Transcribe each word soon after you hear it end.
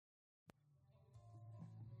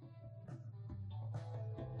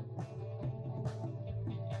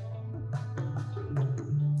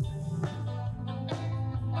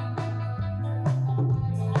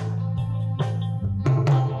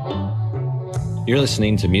You're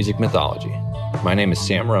listening to Music Mythology. My name is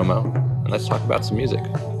Sam Romo, and let's talk about some music.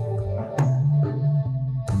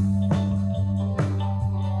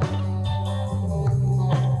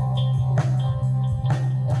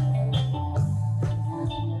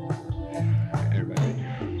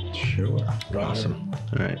 Everybody? Sure. Awesome.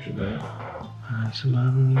 All right. Sure.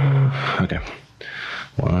 Okay.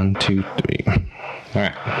 1, 2, 3. All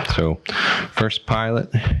right. So, first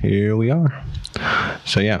pilot. Here we are.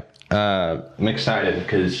 So yeah, I'm excited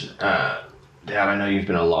because, Dad, I know you've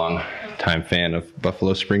been a long time fan of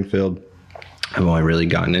Buffalo Springfield. I've only really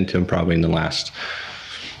gotten into him probably in the last,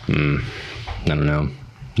 I don't know,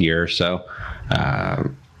 year or so.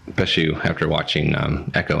 Especially after watching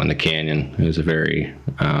Echo in the Canyon. It was a very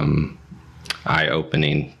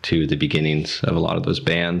eye-opening to the beginnings of a lot of those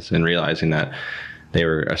bands, and realizing that they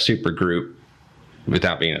were a super group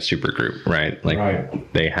without being a super group, right? Like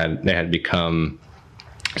Right. they had become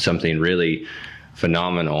something really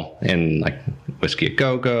phenomenal, in like Whiskey a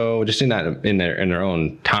Go-Go, just in their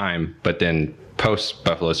own time. But then post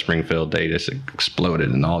Buffalo Springfield, they just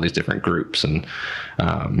exploded in all these different groups. And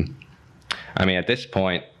I mean, at this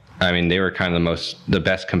point, I mean, they were kind of the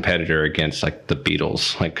best competitor against like the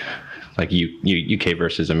Beatles, like UK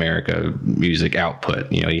versus America music output.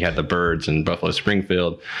 You know, you had the Byrds and Buffalo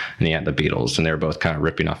Springfield, and you had the Beatles, and they were both kind of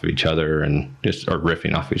ripping off of each other or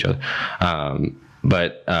riffing off of each other.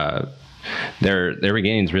 But their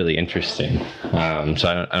beginning's really interesting.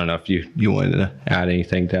 So I don't know if you wanted to add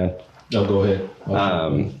anything, Dad. No, go ahead.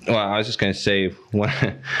 Well, I was just going to say one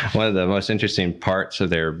of the most interesting parts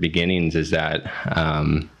of their beginnings is that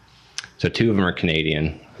so two of them are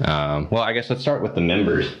Canadian. Well, I guess let's start with the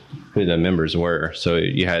members, who the members were. So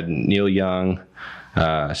you had Neil Young,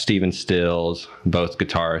 Stephen Stills, both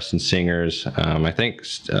guitarists and singers. I think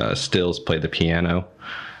Stills played the piano.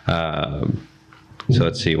 So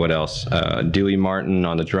let's see, what else? Dewey Martin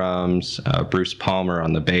on the drums, Bruce Palmer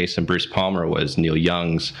on the bass, and Bruce Palmer was Neil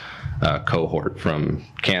Young's cohort from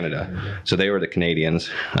Canada. So they were the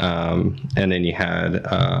Canadians. And then you had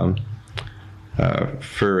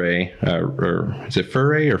Furay, or is it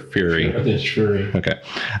Furay or Fury? I think it's Fury. Okay.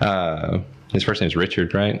 His first name is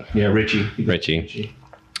Richard, right? Yeah, Richie. Richie.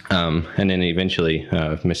 And then eventually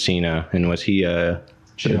Messina, and was he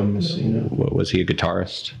Jim Messina. was he a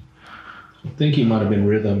guitarist? I think he might have been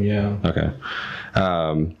rhythm, yeah. Okay.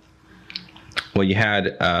 Well, you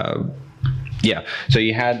had, so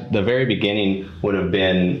you had the very beginning would have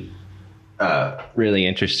been really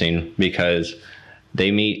interesting because they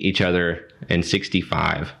meet each other in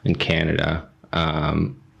 65 in Canada.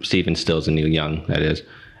 Stephen Stills and Neil Young, that is.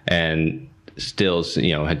 And Stills,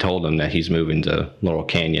 had told him that he's moving to Laurel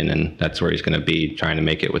Canyon, and that's where he's going to be, trying to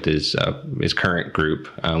make it with his current group,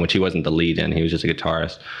 which he wasn't the lead in. He was just a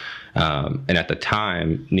guitarist. And at the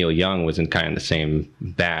time, Neil Young was in kind of the same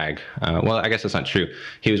bag. Well, I guess that's not true.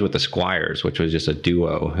 He was with the Squires, which was just a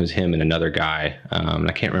duo. It was him and another guy.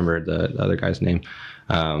 I can't remember the other guy's name.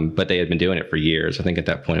 But they had been doing it for years. I think at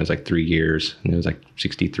that point it was like 3 years. And it was like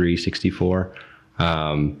 63, 64.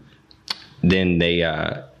 Then they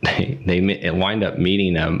wind up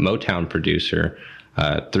meeting a Motown producer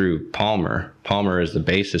through Palmer. Palmer is the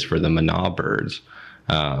bassist for the Manah Birds.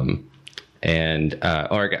 I'm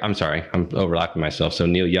sorry, I'm overlapping myself. So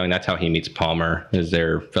Neil Young, that's how he meets Palmer, is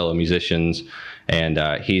their fellow musicians. And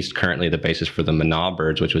he's currently the bassist for the Manah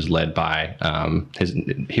Birds, which was led by,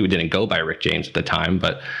 he didn't go by Rick James at the time,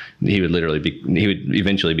 but he would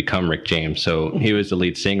eventually become Rick James. So he was the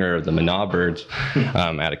lead singer of the Manah Birds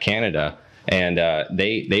out of Canada. And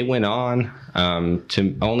they went on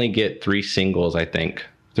to only get 3 singles, I think,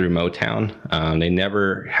 through Motown. They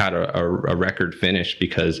never had a record finished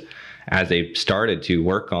because as they started to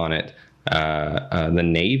work on it,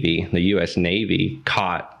 the U.S. Navy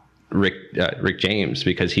caught Rick James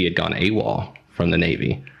because he had gone AWOL from the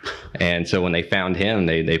Navy. And so when they found him,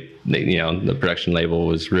 they the production label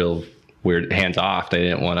was real weird, hands off. They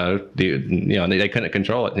didn't want to do, they couldn't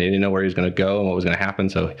control it. They didn't know where he was going to go and what was going to happen.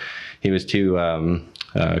 So he was too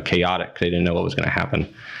chaotic. They didn't know what was going to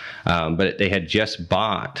happen. But they had just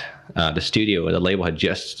bought the studio. The label had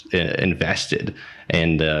just invested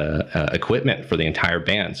in the equipment for the entire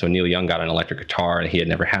band. So Neil Young got an electric guitar that he had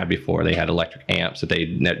never had before. They had electric amps that they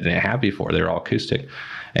didn't have before. They were all acoustic.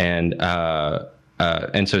 And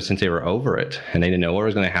so since they were over it and they didn't know what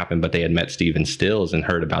was going to happen, but they had met Stephen Stills and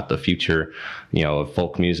heard about the future, of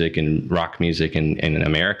folk music and rock music in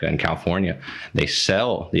America and California, they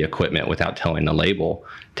sell the equipment without telling the label,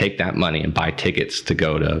 take that money and buy tickets to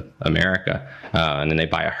go to America. And then they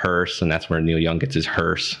buy a hearse, and that's where Neil Young gets his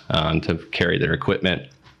hearse to carry their equipment.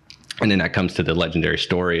 And then that comes to the legendary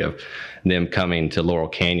story of them coming to Laurel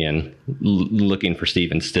Canyon looking for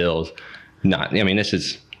Stephen Stills. This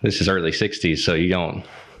is early 60s, so you don't,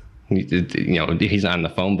 he's not in the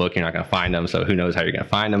phone book. You're not going to find him. So who knows how you're going to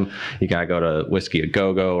find him? You got to go to Whiskey a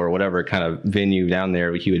Go-Go or whatever kind of venue down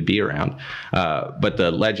there he would be around. But the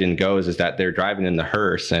legend goes is that they're driving in the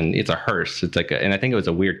hearse, and it's a hearse. It's like and I think it was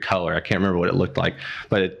a weird color. I can't remember what it looked like,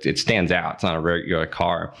 but it stands out. It's not a regular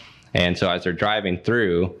car. And so as they're driving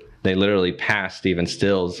through, they literally pass Stephen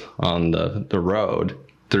Stills on the road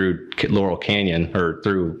through Laurel Canyon or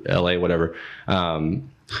through LA, whatever. And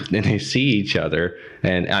they see each other.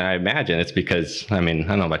 And I imagine it's because, I don't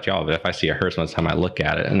know about y'all, but if I see a hearse one time, I look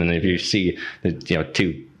at it. And then if you see,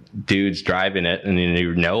 two dudes driving it and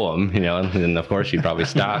you know them, and then of course you'd probably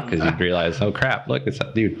stop because you'd realize, oh crap, look, it's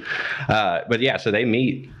that dude. But yeah, so they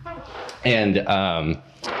meet. And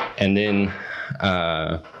then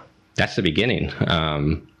that's the beginning.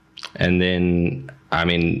 And then,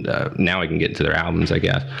 now we can get into their albums, I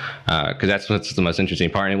guess, because that's what's the most interesting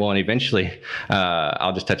part. And eventually,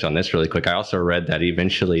 I'll just touch on this really quick. I also read that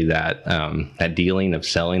eventually that dealing of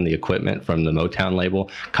selling the equipment from the Motown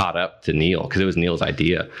label caught up to Neil, because it was Neil's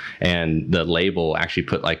idea. And the label actually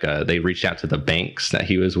put they reached out to the banks that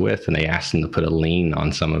he was with, and they asked him to put a lien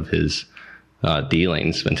on some of his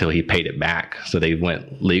dealings until he paid it back. So they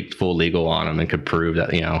went full legal on him and could prove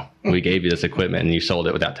that, we gave you this equipment and you sold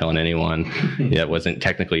it without telling anyone. It wasn't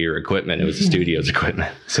technically your equipment. It was the studio's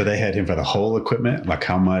equipment. So they had him for the whole equipment? Like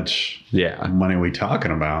how much money are we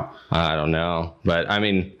talking about? I don't know. But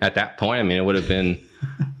at that point, it would have been,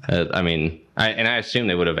 I assume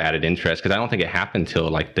they would have added interest, because I don't think it happened till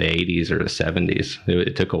like the 80s or the 70s.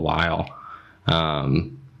 It took a while.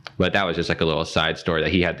 But that was just like a little side story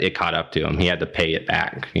that it caught up to him. He had to pay it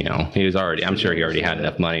back. I'm sure he already had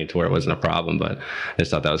enough money to where it wasn't a problem, but I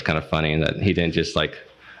just thought that was kind of funny that he didn't just like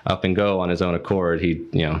up and go on his own accord. He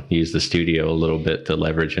used the studio a little bit to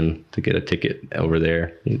leverage him to get a ticket over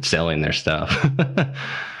there selling their stuff.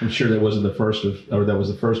 I'm sure that was the first of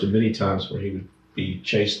many times where he would be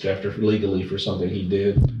chased after legally for something he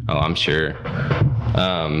did. Oh, I'm sure.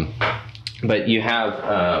 But you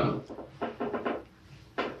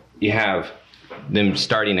have them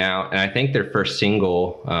starting out, and I think their first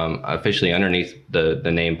single officially underneath the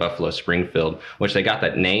name Buffalo Springfield, which they got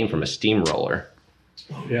that name from a steamroller.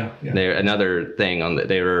 Oh, yeah. They're another thing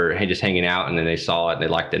they were just hanging out, and then they saw it and they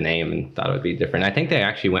liked the name and thought it would be different. I think they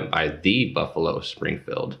actually went by the Buffalo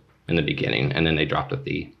Springfield in the beginning, and then they dropped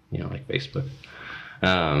the, like Facebook.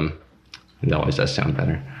 It always does sound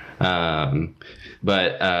better.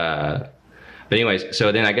 But anyways,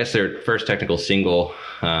 so then I guess their first technical single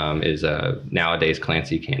is Nowadays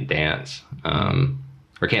Clancy Can't Dance,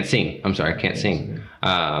 or Can't Sing. I'm sorry, Can't Sing.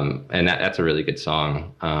 And that's a really good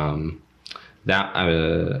song. Off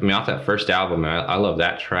that first album, I love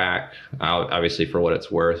that track. Obviously, For What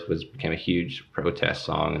It's Worth became a huge protest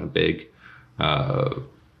song and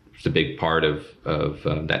it's a big part of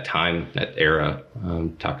that time, that era,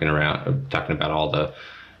 talking about all the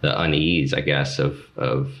unease, I guess, of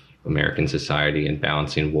American society and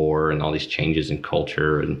balancing war and all these changes in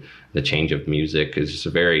culture, and the change of music is just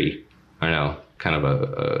a very, I don't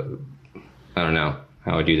know,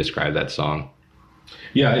 how would you describe that song?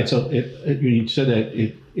 Yeah, you said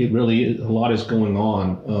that it really is, a lot is going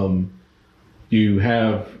on. You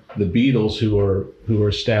have the Beatles who are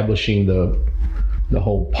establishing the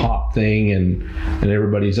whole pop thing, and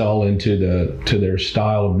everybody's all into their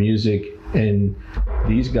style of music, and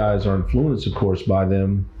these guys are influenced, of course, by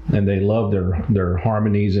them, and they love their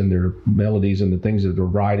harmonies and their melodies and the things that they're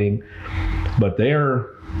writing, but they're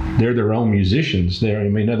their own musicians.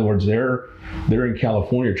 In other words, they're in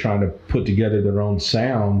California trying to put together their own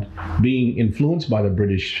sound, being influenced by the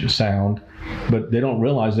British sound, but they don't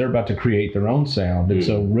realize they're about to create their own sound. And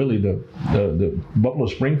so really the Buffalo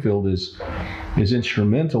Springfield is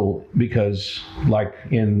instrumental, because like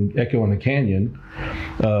in Echo in the Canyon,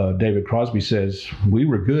 David Crosby says, we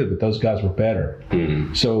were good, but those guys were better.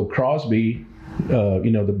 So Crosby,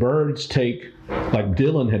 the Byrds take, like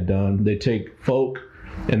Dylan had done, they take folk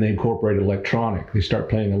and they incorporate electronic. They start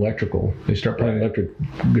playing electrical. They start playing electric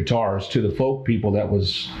guitars. To the folk people, that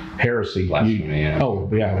was heresy. Oh yeah,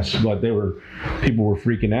 but people were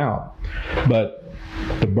freaking out. But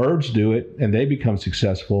the Byrds do it, and they become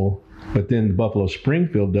successful. But then Buffalo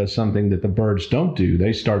Springfield does something that the Byrds don't do.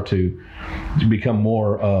 They start to become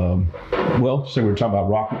more, so we were talking about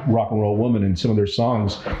rock and roll woman, and some of their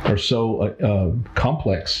songs are so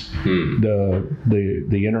complex. The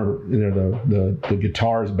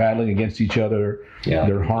guitars battling against each other,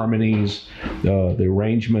 their harmonies, the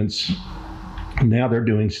arrangements. Now they're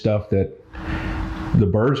doing stuff that the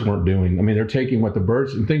Byrds weren't doing. I mean, they're taking what the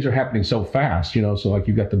Byrds, and things are happening so fast, you know. So like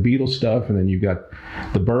you've got the Beatles stuff, and then you've got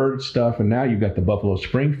the Byrds stuff, and now you've got the Buffalo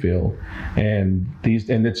Springfield, and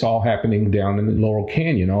it's all happening down in the Laurel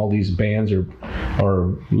Canyon. All these bands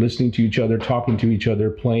are listening to each other, talking to each other,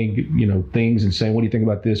 playing, you know, things and saying, what do you think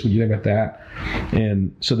about this? What do you think about that?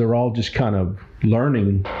 And so they're all just kind of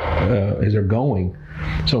learning as they're going.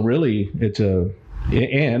 So really,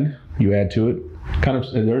 and you add to it, kind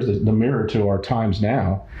of, there's the mirror to our times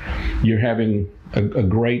now. You're having a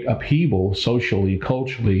great upheaval socially,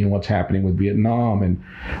 culturally, in what's happening with Vietnam and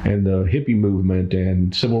the hippie movement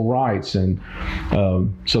and civil rights. And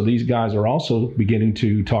so these guys are also beginning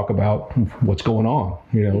to talk about what's going on,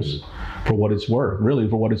 you know, for what it's worth. Really,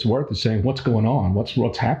 for what it's worth, is saying what's going on,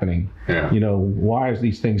 what's happening. Yeah. You know, why is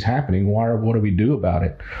these things happening? What do we do about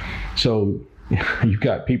it? So you've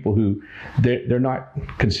got people who they're not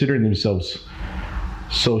considering themselves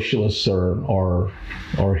socialists or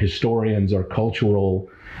historians or cultural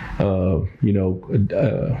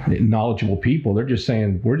knowledgeable people. They're just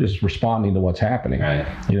saying, we're just responding to what's happening. Right.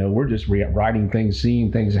 You know, we're just writing things,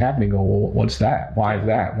 seeing things happening, go, well, what's that? Why is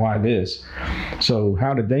that? Why this? So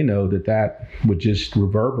how did they know that would just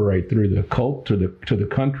reverberate through the cult to the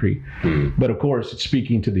country? But of course, it's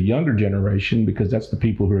speaking to the younger generation, because that's the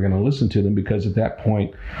people who are going to listen to them, because at that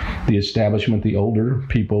point, the establishment, the older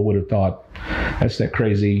people would have thought, that's that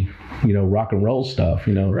crazy, you know, rock and roll stuff,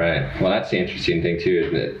 you know. Right. Well, that's the interesting thing too,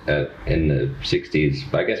 is that in the 60s,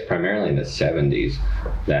 but I guess primarily in the 70s,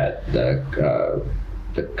 that the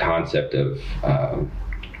concept of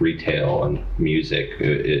retail and music,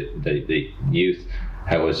 the youth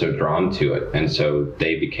was so drawn to it, and so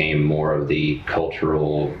they became more of the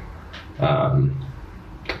cultural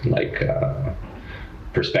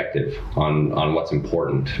perspective on what's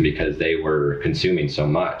important, because they were consuming so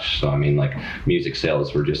much. So I mean, like, music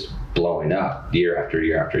sales were just blowing up year after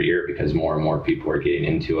year after year, because more and more people were getting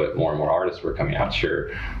into it, more and more artists were coming out,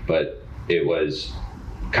 sure, but it was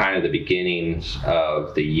kind of the beginnings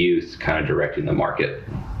of the youth kind of directing the market,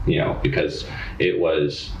 you know, because it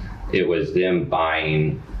was them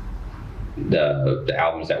buying the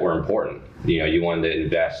albums that were important. You know, you wanted to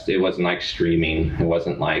invest. It wasn't like streaming. It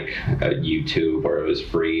wasn't like YouTube where it was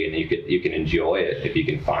free and you can enjoy it if you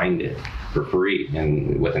can find it for free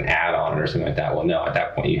and with an ad on it or something like that. Well, no, at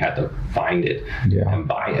that point you had to find it and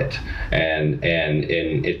buy it, and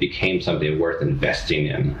it became something worth investing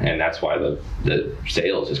in, and that's why the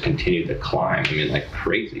sales has continued to climb. I mean, like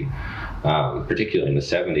crazy, particularly in the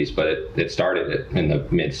 70s, but it started in the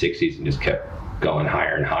mid 60s and just kept going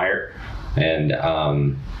higher and higher, and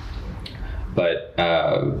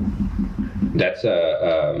that's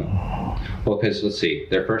well, because let's see,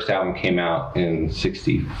 their first album came out in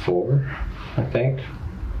 '64, I think.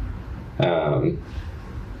 Let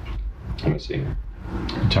me see.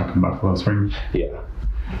 You're talking about Buffalo Spring? Yeah.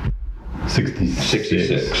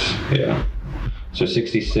 66. Yeah. So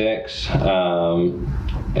 66, and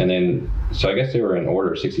then, so I guess they were in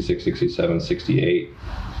order: 66, 67, 68.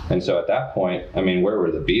 And so at that point, I mean, where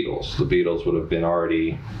were the Beatles? The Beatles would have been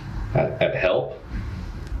already at Help.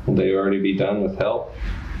 Would they already be done with Help?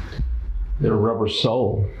 They're Rubber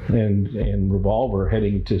Soul and Revolver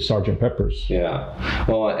heading to Sgt. Pepper's. Yeah.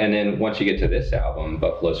 Well, and then once you get to this album,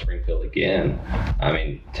 Buffalo Springfield Again, I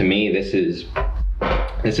mean, to me, this is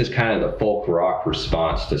kind of the folk rock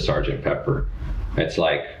response to Sgt. Pepper. It's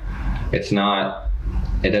like, it's not,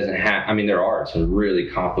 it doesn't have, I mean, there are some really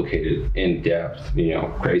complicated, in-depth, you know,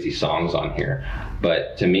 crazy songs on here,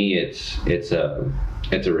 but to me, it's a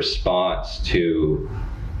response to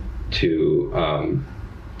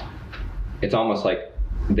it's almost like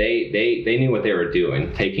they knew what they were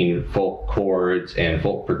doing, taking folk chords and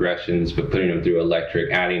folk progressions, but putting them through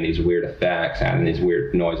electric, adding these weird effects, adding these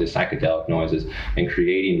weird noises, psychedelic noises, and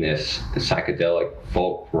creating this psychedelic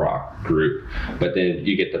folk rock group. But then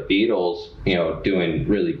you get the Beatles, you know, doing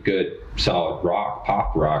really good, solid rock,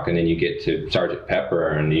 pop rock, and then you get to Sgt. Pepper,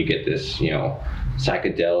 and you get this, you know,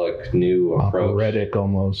 psychedelic new approach. Operatic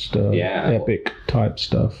almost, epic type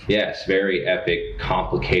stuff. Yes, very epic,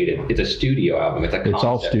 complicated. It's a studio album. It's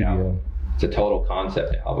all studio. Album. It's a total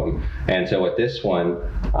concept album. And so with this one,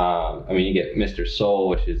 I mean, you get Mr. Soul,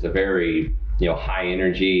 which is a very, you know, high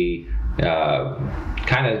energy,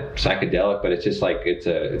 kind of psychedelic, but it's just like it's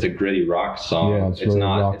a gritty rock song. Yeah, it's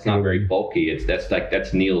not very bulky.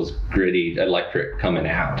 That's Neil's gritty electric coming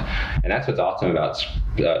out, and that's what's awesome about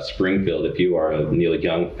Springfield. If you are a Neil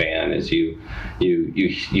Young fan, is you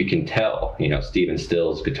can tell, you know, Stephen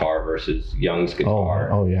Still's guitar versus Young's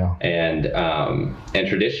guitar. Oh yeah. And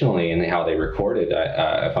traditionally, in how they recorded,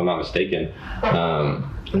 if I'm not mistaken, I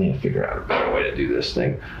need to figure out a better way to do this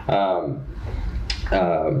thing.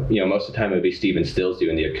 most of the time it would be Stephen Stills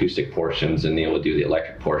doing the acoustic portions and Neil would do the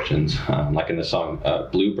electric portions, like in the song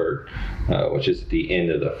Bluebird, which is at the end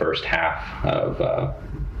of the first half of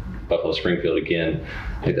Buffalo Springfield Again.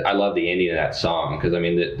 I love the ending of that song because I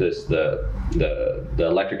mean the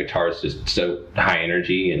electric guitar is just so high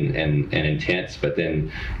energy and intense, but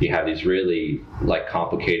then you have these really like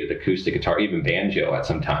complicated acoustic guitar, even banjo at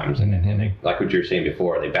sometimes, and they, like what you were saying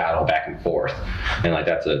before, they battle back and forth, and like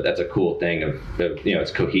that's a cool thing of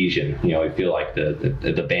it's cohesion. You feel like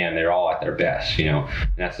the band, they're all at their best. And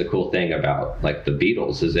that's the cool thing about like the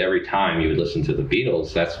Beatles is every time you would listen to the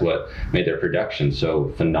Beatles, that's what made their production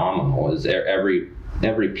so phenomenal. Is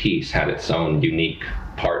every piece had its own unique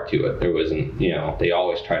part to it. There wasn't, they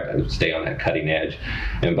always tried to stay on that cutting edge.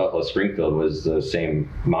 And Buffalo Springfield was the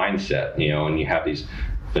same mindset, and you have these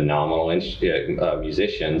phenomenal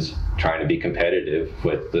musicians trying to be competitive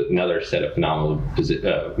with another set of phenomenal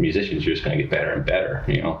musicians. You're just going to get better and better,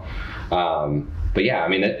 But yeah, I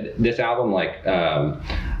mean, this album, like,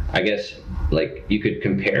 I guess, like you could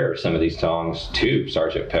compare some of these songs to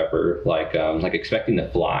Sgt. Pepper, like Expecting to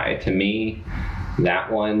Fly. To me,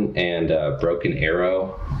 that one and Broken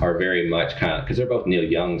Arrow are very much kind of, because they're both Neil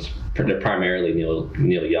Young's, they're primarily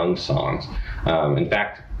Neil Young songs. In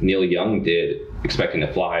fact, Neil Young did Expecting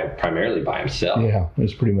to Fly primarily by himself. Yeah,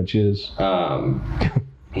 it's pretty much his.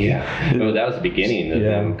 Yeah, no, that was the beginning of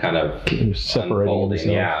them kind of unfolding.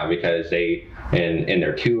 Yeah, because they. And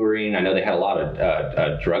they're touring. I know they had a lot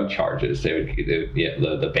of drug charges.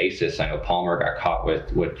 The bassist, I know Palmer got caught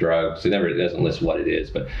with drugs. It doesn't list what it is,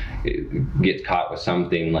 but it gets caught with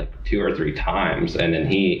something like 2 or 3 times, and then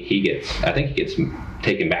he gets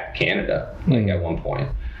taken back to Canada at one point.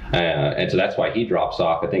 And so that's why he drops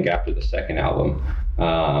off, I think, after the second album.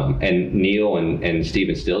 And Neil and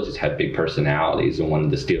Stephen Stills just had big personalities and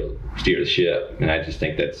wanted to steer the ship. And I just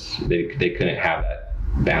think they couldn't have that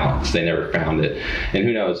balance. They never found it. And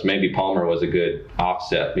who knows, maybe Palmer was a good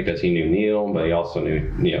offset because he knew Neil, but he also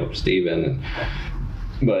knew Stephen.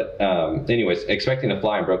 But anyways, Expecting to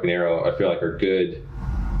Fly and Broken Arrow, I feel like are good.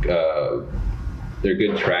 They're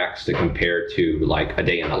good tracks to compare to like A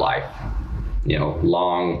Day in the Life.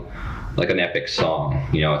 Long, like an epic song.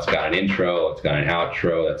 It's got an intro, it's got an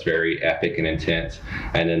outro that's very epic and intense,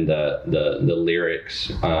 and then the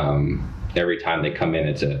lyrics. Every time they come in,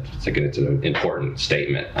 it's an important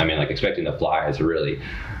statement. I mean, like Expecting to Fly is a really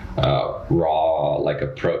raw, like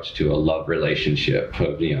approach to a love relationship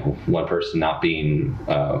of one person not being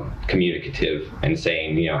communicative and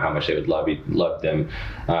saying how much they would love them,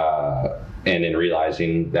 and then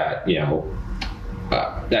realizing that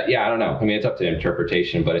that I don't know. I mean, it's up to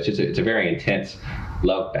interpretation, but it's a very intense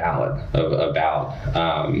love ballad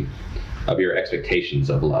of your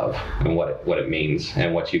expectations of love and what it means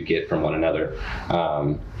and what you get from one another.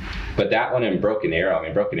 But that one and Broken Arrow, I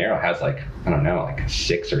mean, Broken Arrow has like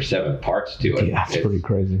 6 or 7 parts to it. Yeah, it's pretty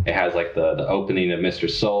crazy. It has like the opening of Mr.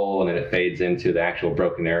 Soul, and then it fades into the actual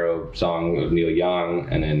Broken Arrow song of Neil Young,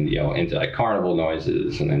 and then into like carnival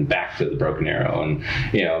noises, and then back to the Broken Arrow, and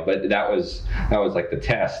but that was like the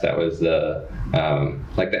test. That was the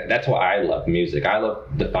that's why I love music. I love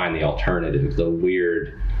to find the alternative, the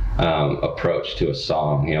weird approach to a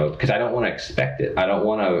song, because I don't want to expect it. I don't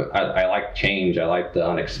want to. I like change. I like the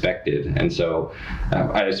unexpected, and so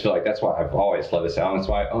I just feel like that's why I've always loved this album. That's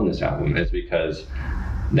why I own this album. Is because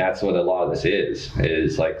that's what a lot of this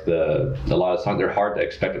is like a lot of songs. They're hard to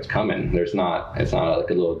expect what's coming. It's not like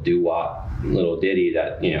a little doo-wop little ditty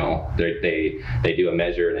that they do a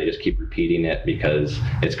measure and they just keep repeating it because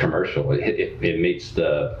it's commercial. It meets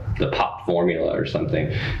the pop formula or something.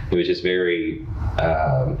 It was just very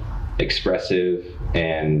expressive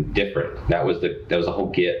and different. That was the whole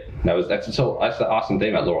get. That's the awesome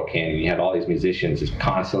thing about Laurel Canyon. You had all these musicians just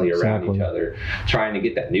constantly around each other, trying to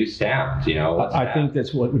get that new sound. I think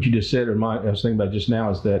that's what you just said. I was thinking about just now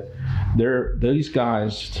is that these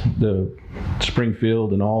guys, the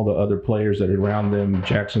Springfield and all the other players that are around them,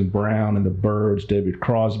 Jackson Browne and the Byrds, David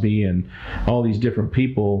Crosby, and all these different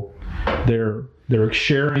people, they're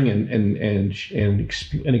sharing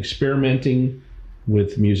and experimenting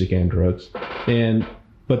with music and drugs,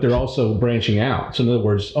 but they're also branching out. So in other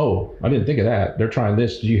words, I didn't think of that. They're trying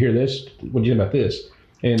this. Did you hear this? What do you think about this?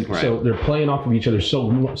 And right. So they're playing off of each other so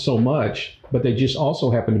much, but they just also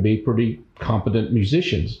happen to be pretty competent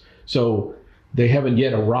musicians. So they haven't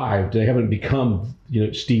yet arrived. They haven't become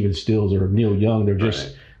Stephen Stills or Neil Young. They're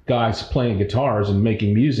just guys playing guitars and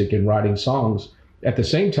making music and writing songs. At the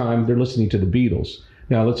same time, they're listening to the Beatles.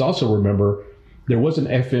 Now, let's also remember there wasn't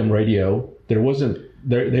FM radio. They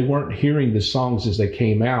weren't hearing the songs as they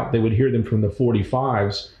came out. They would hear them from the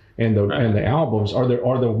 45s and the albums are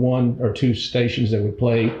the one or two stations that would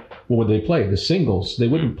play. What would they play? The singles. They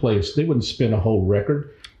wouldn't spin a whole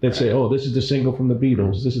record. They'd say, oh, this is the single from the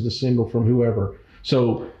Beatles. This is the single from whoever.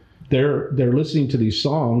 So they're listening to these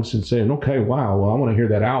songs and saying, okay, wow, well, I want to hear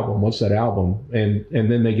that album. What's that album? And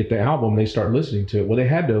then they get the album, they start listening to it. Well, they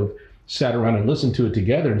had to have sat around and listened to it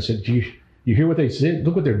together and said, you hear what they said?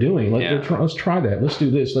 Look what they're doing. Let's try that. Let's do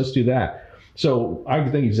this. Let's do that. So I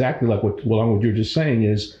think exactly like what you're just saying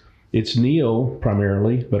is, it's Neil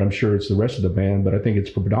primarily, but I'm sure it's the rest of the band, but I think it's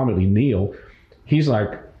predominantly Neil. He's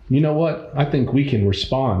like, you know what? I think we can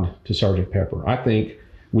respond to Sgt. Pepper. I think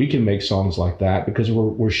we can make songs like that because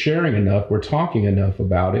we're sharing enough, we're talking enough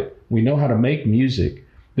about it. We know how to make music.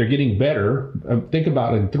 They're getting better. Think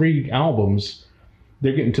about it, in 3 albums,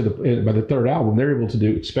 they're getting to by the 3rd album, they're able to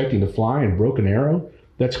do Expecting to Fly and Broken Arrow.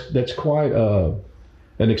 That's quite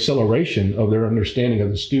an acceleration of their understanding of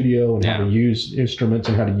the studio and how to use instruments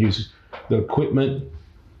and how to use the equipment.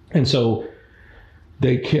 And so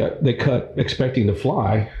they cut Expecting to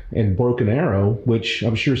Fly and Broken Arrow, which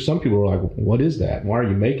I'm sure some people are like, what is that? Why are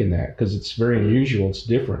you making that? Because it's very unusual, it's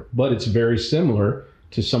different, but it's very similar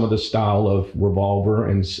to some of the style of Revolver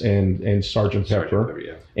and Sgt.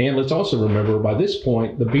 Pepper. And let's also remember, by this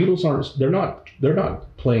point, the Beatles they're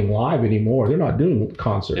not playing live anymore. They're not doing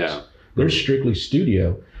concerts. Yeah. They're strictly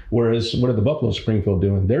studio. Whereas what are the Buffalo Springfield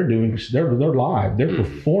doing? They're live. They're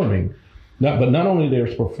performing. But not only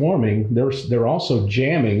they're performing, they're also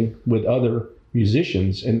jamming with other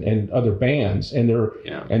musicians and other bands. And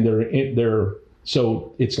they're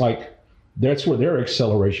so it's like that's where their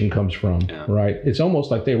acceleration comes from, right? It's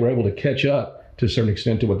almost like they were able to catch up to a certain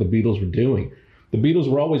extent to what the Beatles were doing. The Beatles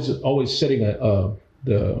were always setting the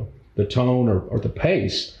tone or the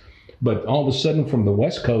pace, but all of a sudden from the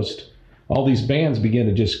West Coast, all these bands begin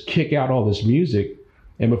to just kick out all this music,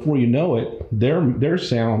 and before you know it, their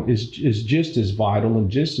sound is just as vital and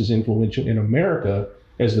just as influential in America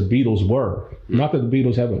as the Beatles were. Not that the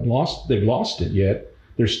Beatles they've lost it yet.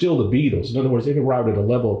 They're still the Beatles. In other words, they've arrived at a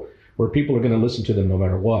level where people are going to listen to them no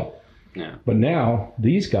matter what. Yeah. But now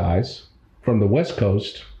these guys from the West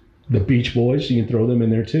Coast, the Beach Boys, you can throw them in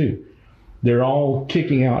there too. They're all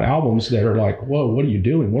kicking out albums that are like, whoa, what are you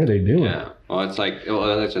doing? What are they doing? Yeah. Well, it's like,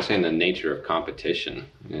 that's just saying the nature of competition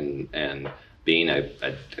and being a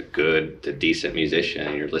good to decent musician,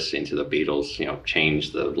 and you're listening to the Beatles,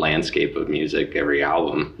 change the landscape of music every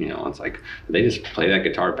album. It's like they just play that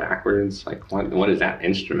guitar backwards. Like, what is that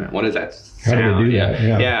instrument? What is that sound? How do they do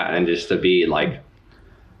that? Yeah, and just to be like,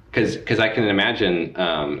 because I can imagine,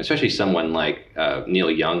 especially someone like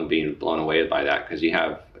Neil Young being blown away by that, because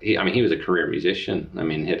he was a career musician. I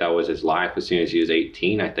mean, that was his life. As soon as he was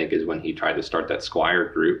 18, I think, is when he tried to start that Squire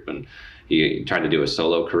group, and he tried to do a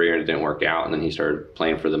solo career and it didn't work out. And then he started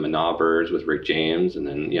playing for the Menabirds with Rick James, and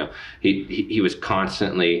then he was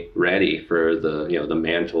constantly ready for the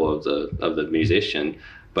mantle of the musician.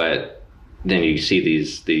 But then you see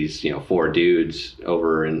these 4 dudes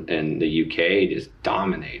over in the UK just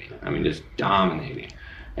dominating. I mean, just dominating,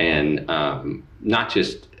 and not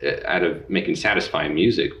just out of making satisfying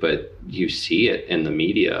music, but you see it in the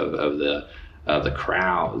media of the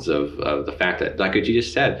crowds, of the fact that, like what you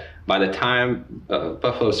just said, by the time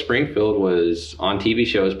Buffalo Springfield was on TV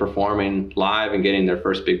shows performing live and getting their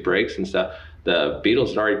first big breaks and stuff, the Beatles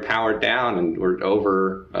had already powered down and were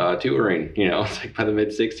over touring. It's like by the mid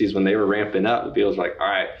 60s when they were ramping up, the Beatles were like, all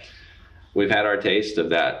right, we've had our taste of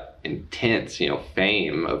that intense,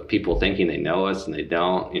 fame of people thinking they know us and they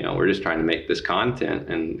don't. We're just trying to make this content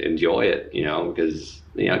and enjoy it, because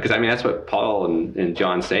I mean, that's what Paul and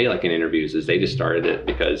John say, like in interviews, is they just started it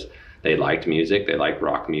because they liked music, they liked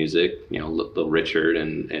rock music, Little Richard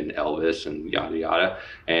and Elvis and yada yada,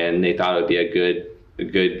 and they thought it would be a good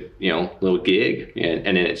little gig, and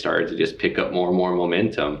then it started to just pick up more and more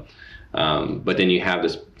momentum. But then you have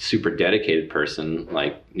this super dedicated person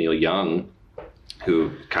like Neil Young,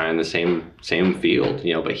 who kind of in the same field,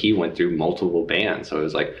 but he went through multiple bands, so it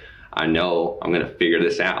was like, I know I'm gonna figure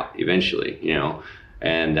this out eventually,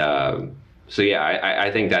 and so yeah,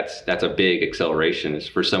 I think that's a big acceleration, is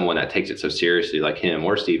for someone that takes it so seriously like him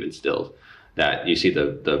or Stephen Stills, that you see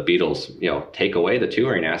the Beatles, take away the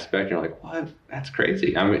touring aspect, and you're like, what? That's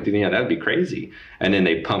crazy. I mean, that'd be crazy. And then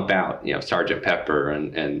they pump out, Sgt. Pepper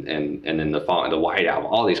and then the White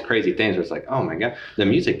Album, all these crazy things where it's like, oh my God, the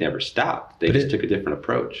music never stopped. They just took a different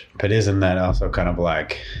approach. But isn't that also kind of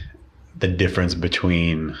like the difference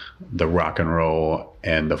between the rock and roll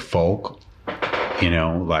and the folk?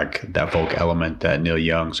 Like that folk element that Neil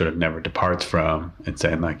Young sort of never departs from, and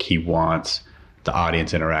saying like he wants the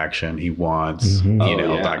audience interaction. He wants,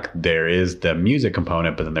 like there is the music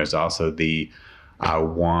component, but then there's also the I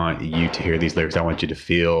want you to hear these lyrics. I want you to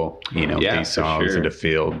feel, these songs sure. and to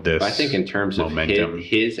feel this. I think in terms momentum. of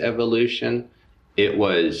his evolution, it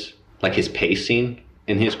was like his pacing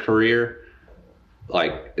in his career.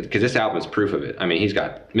 Like, because this album is proof of it. I mean, he's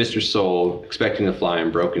got Mr. Soul, Expecting to Fly,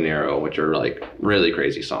 and Broken Arrow, which are like really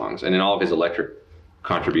crazy songs, and then all of his electric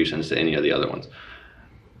contributions to any of the other ones.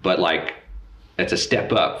 But like, it's a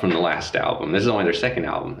step up from the last album. This is only their second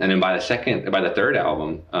album, and then by the third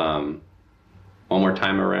album, One More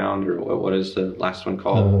Time Around, or what is the last one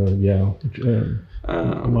called? Last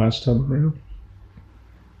Time Around.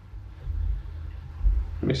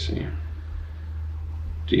 Let me see.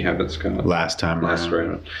 Do you have it, Scott? Last Time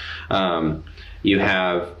Around. You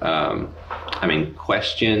have,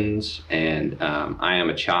 Questions and I Am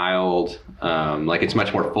a Child. Like, it's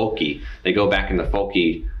much more folky. They go back into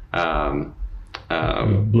folky.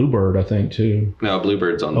 Bluebird, I think, too. No,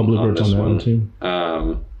 Bluebird's on. Bluebird's on that one too.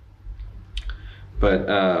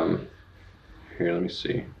 Here, let me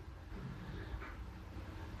see.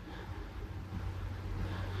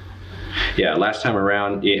 Yeah, Last Time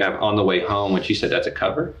Around, you have On the Way Home, which you said that's a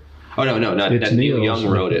cover. Oh no, It's Neil Young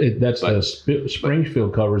wrote it.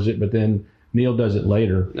 Springfield covers it, but then Neil does it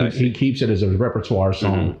later. He keeps it as a repertoire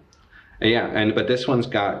song. Mm-hmm. Yeah, but this one's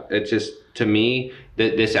got, it's just, to me,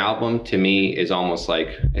 this album to me is almost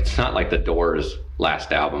like, it's not like the Doors'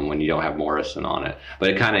 last album when you don't have Morrison on it, but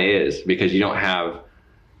it kind of is, because you don't have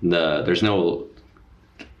there's no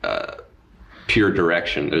pure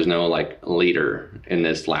direction. There's no like leader in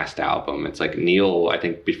this last album. It's like Neil, I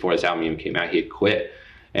think before this album even came out, he had quit,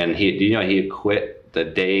 and he had quit the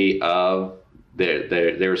day of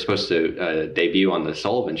they were supposed to debut on the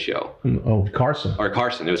Sullivan Show. Oh, Carson.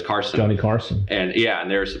 It was Carson. Johnny Carson. And and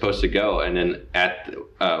they were supposed to go, and then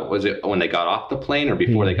was it when they got off the plane or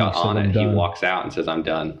before they got on it? He walks out and says, "I'm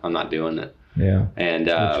done. I'm not doing it." Yeah. And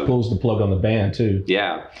which pulls the plug on the band too.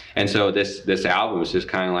 Yeah. And so this album is just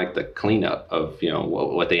kind of like the cleanup of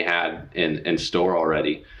what they had in store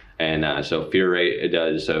already. And so Fury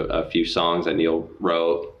does a few songs that Neil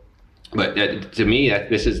wrote. But to me,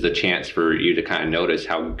 this is the chance for you to kind of notice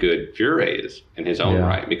how good Fury is in his own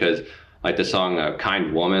right, because like the song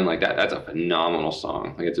 "Kind Woman," like that's a phenomenal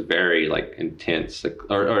song. Like, it's a very like intense,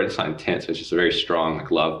 or it's not intense, it's just a very strong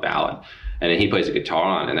like love ballad. And then he plays a guitar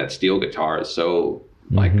on it, and that steel guitar is so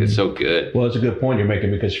like it's so good. Well, it's a good point you're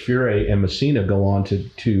making, because Fury and Messina go on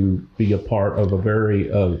to be a part of a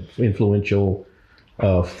very influential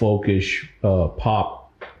folkish pop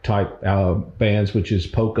type bands, which is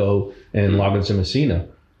Poco and Loggins and Messina,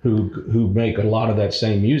 who make a lot of that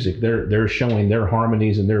same music. They're showing their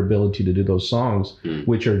harmonies and their ability to do those songs,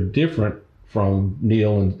 which are different from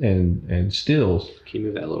Neil and Stills. Can you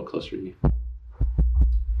move that a little closer to you?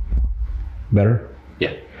 Better?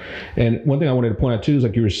 Yeah. And one thing I wanted to point out too is,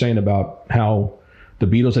 like you were saying about how the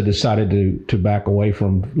Beatles had decided to back away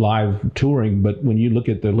from live touring, but when you look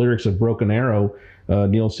at the lyrics of Broken Arrow,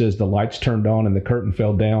 Neil says the lights turned on and the curtain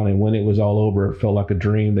fell down, and when it was all over, it felt like a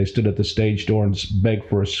dream. They stood at the stage door and begged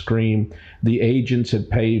for a scream. The agents had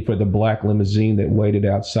paid for the black limousine that waited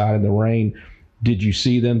outside in the rain. Did you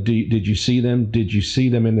see them? Did you see them? Did you see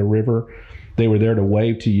them in the river? They were there to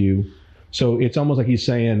wave to you. So it's almost like he's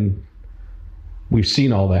saying, we've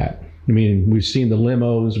seen all that. I mean, we've seen the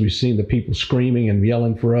limos, we've seen the people screaming and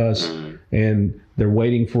yelling for us, and they're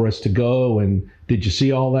waiting for us to go. And did you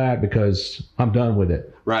see all that? Because I'm done with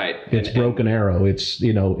it. Right. It's Broken Arrow. It's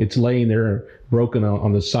it's laying there broken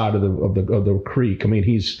on the side of the creek. I mean,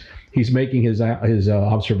 he's making his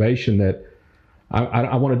observation that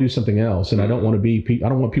I want to do something else, and I don't want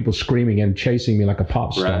people screaming and chasing me like a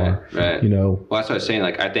pop star. Right. Well, that's what I was saying.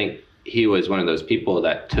 Like, I think he was one of those people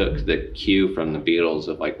that took the cue from the Beatles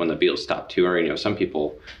of, like, when the Beatles stopped touring, some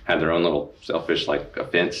people had their own little selfish like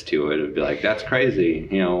offense to it. It'd be like, that's crazy.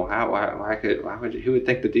 who would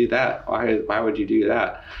think to do that? Why would you do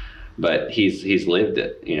that? But he's lived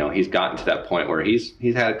it. He's gotten to that point where he's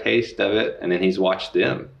had a taste of it, and then he's watched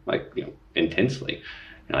them intensely.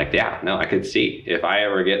 And like, I could see if I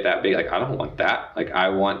ever get that big, like, I don't want that. Like, I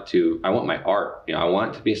want my art. I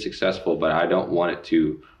want it to be successful, but I don't want it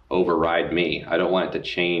to override me. I don't want it to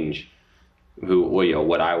change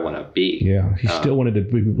what I want to be. Yeah, he still wanted to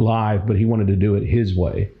be live, but he wanted to do it his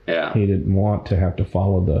way. Yeah, he didn't want to have to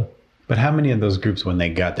follow the. But how many of those groups, when they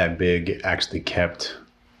got that big, actually kept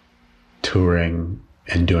touring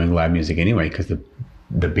and doing live music anyway? Because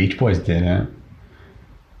the Beach Boys didn't.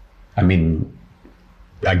 I mean,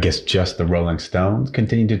 I guess just the Rolling Stones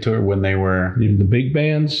continued to tour when they were the big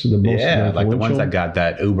bands, the most like the ones that got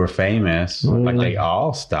that uber famous, like they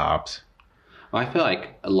all stopped. Well, I feel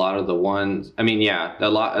like a lot of the ones, I mean, yeah,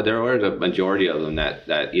 there were the majority of them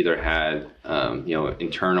that either had,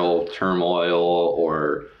 internal turmoil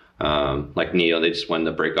or, like Neil, they just wanted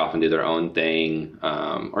to break off and do their own thing.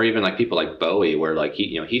 Or even like people like Bowie, where like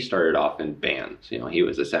he started off in bands, he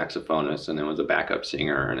was a saxophonist and then was a backup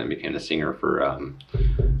singer and then became the singer for,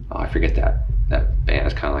 I forget that band.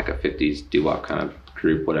 It's kind of like a 50s doo-wop kind of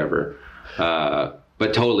group, whatever.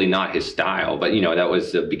 But totally not his style, but that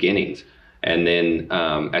was the beginnings. And then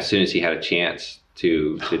as soon as he had a chance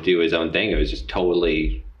to do his own thing, it was just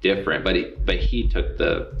totally different. But he took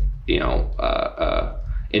the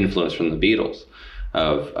influence from the Beatles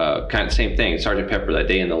of kind of the same thing. Sgt. Pepper, That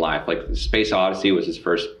Day in the Life, like Space Odyssey was his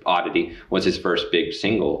first big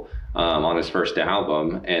single on his first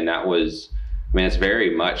album, and that was. I mean, it's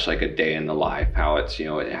very much like a day in the life, how it's,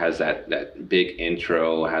 it has that big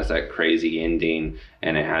intro, has that crazy ending,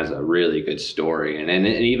 and it has a really good story. And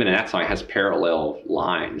even in that song, it has parallel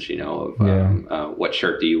lines, of what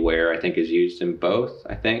shirt do you wear, I think is used in both,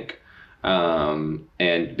 I think. And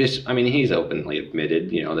this, I mean, he's openly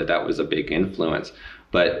admitted, that was a big influence.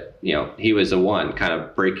 But, he was the one kind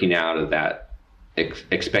of breaking out of that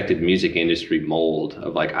expected music industry mold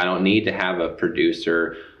of like, I don't need to have a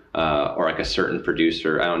producer or like a certain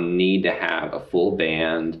producer. I don't need to have a full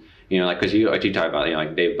band, because you talk about,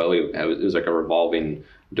 like Dave Bowie, it was like a revolving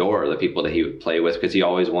door, the people that he would play with, because he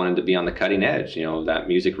always wanted to be on the cutting edge, that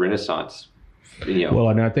music renaissance, Well,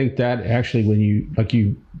 and I think that actually when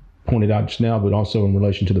you pointed out just now, but also in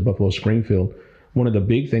relation to the Buffalo Springfield, one of the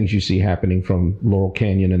big things you see happening from Laurel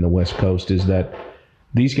Canyon and the West Coast is that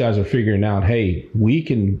these guys are figuring out, hey, we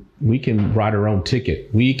can write our own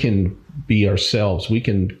ticket. We can be ourselves. We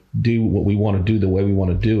can do what we want to do the way we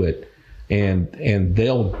want to do it, and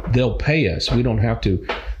they'll pay us. We don't have to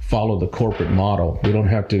follow the corporate model. We don't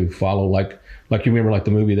have to follow like you remember like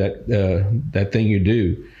the movie that Thing You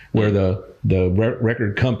Do, where the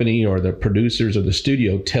record company or the producers or the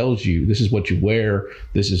studio tells you this is what you wear,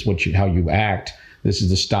 this is how you act, this is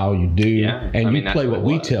the style you do, and you play what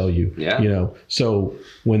we tell you. So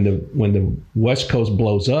when the West Coast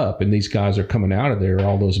blows up and these guys are coming out of there,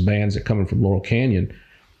 all those bands that coming from Laurel Canyon,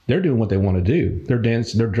 they're doing what they want to do.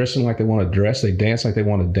 They're dressing like they want to dress. They dance like they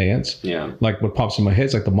want to dance. Yeah. Like what pops in my head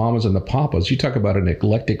is like the Mamas and the Papas. You talk about an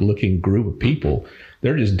eclectic looking group of people.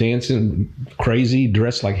 They're just dancing crazy,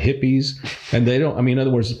 dressed like hippies. And they don't, I mean, in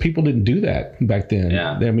other words, people didn't do that back then.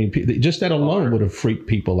 Yeah. I mean, just that alone would have freaked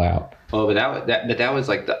people out. Oh, but that was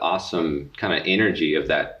like the awesome kind of energy of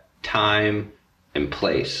that time and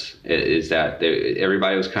place, is that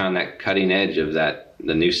everybody was kind of on that cutting edge of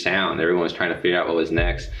the new sound. Everyone was trying to figure out what was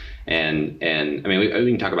next. And I mean, we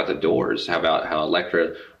can talk about the Doors, how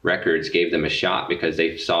Elektra Records gave them a shot because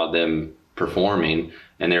they saw them performing,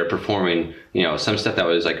 and they were performing, some stuff that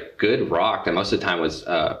was like good rock that most of the time was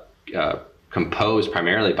composed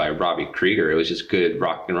primarily by Robbie Krieger. It was just good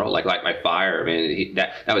rock and roll, like Light My Fire. I mean,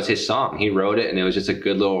 that was his song. He wrote it, and it was just a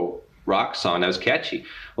good little rock song that was catchy.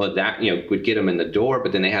 Well, that would get them in the door,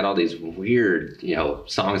 but then they had all these weird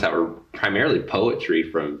songs that were primarily poetry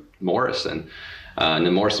from Morrison. And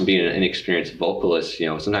then Morrison being an inexperienced vocalist,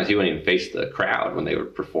 sometimes he wouldn't even face the crowd when they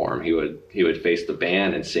would perform. He would face the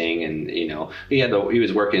band and sing, and he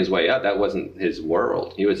was working his way up. That wasn't his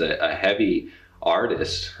world. He was a heavy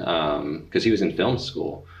artist because he was in film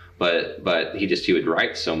school, but he would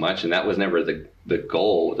write so much, and that was never the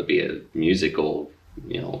goal, to be a musical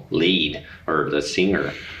lead or the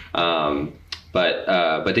singer.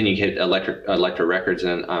 But then you get Elektra Records,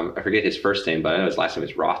 and I forget his first name, but I know his last name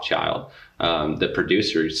is Rothschild. The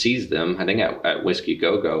producer sees them, I think at Whiskey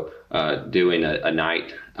Go Go, doing a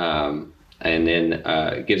night, and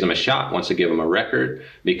then gives them a shot, wants to give them a record,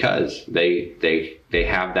 because they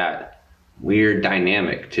have that weird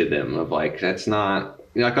dynamic to them of like, that's not,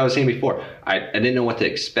 like I was saying before, I didn't know what to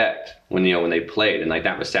expect when they played, and like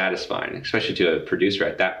that was satisfying, especially to a producer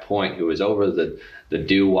at that point who was over the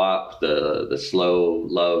doo-wop, the slow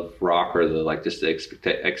love rock, or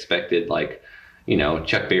the expected like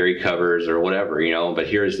Chuck Berry covers or whatever, but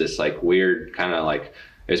here's this like weird kind of like,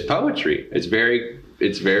 it's poetry. It's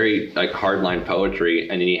very like hardline poetry,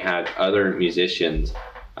 and then you had other musicians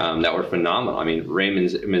that were phenomenal. I mean, Raymond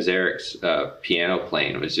Mazarek's piano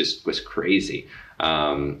playing was crazy.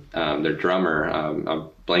 Their drummer, I'm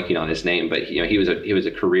blanking on his name, but he was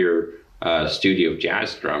a career studio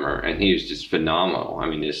jazz drummer, and he was just phenomenal. I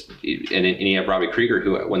mean, and you have Robbie Krieger,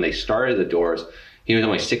 who when they started the Doors, he was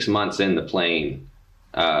only 6 months into playing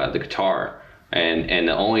the guitar. And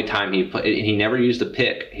the only time he never used a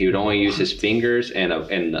pick. He would only use his fingers and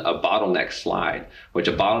a bottleneck slide, which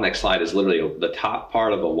a bottleneck slide is literally the top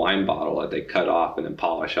part of a wine bottle that they cut off and then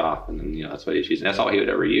polish off, and then that's what he's using. That's all he would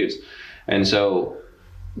ever use. And so,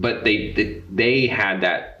 but they had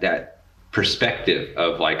that perspective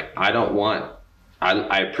of like, I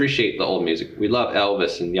appreciate the old music. We love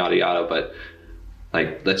Elvis and yada yada, but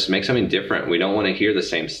like, let's make something different. We don't want to hear the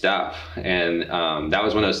same stuff. And that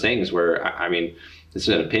was one of those things where, I mean, this is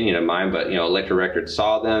an opinion of mine, but Elektra Records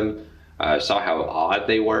saw them, saw how odd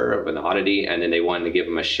they were, of an oddity, and then they wanted to give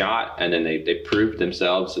them a shot, and then they proved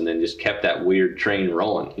themselves, and then just kept that weird train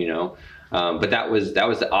rolling, But that was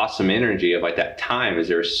the awesome energy of like that time, is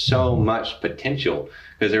there was so much potential,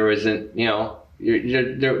 because there wasn't,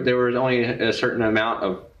 there was only a certain amount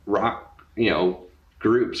of rock,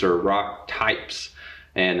 groups or rock types.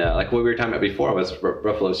 And like what we were talking about before was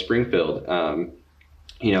Buffalo Springfield.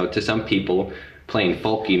 To some people, playing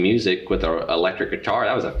folky music with an electric guitar,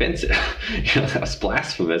 that was offensive. That was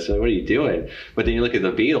blasphemous. What are you doing? But then you look at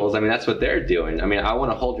the Beatles. I mean, that's what they're doing. I mean, I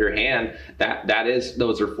Want to Hold Your Hand.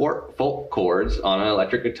 Those are folk chords on an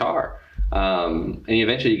electric guitar. And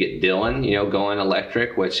eventually you get Dylan, going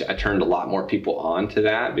electric, which I turned a lot more people on to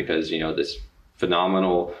that, because this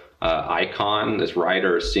phenomenal icon, this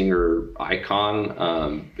writer, singer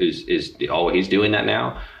icon, he's doing that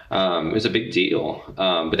now. It was a big deal.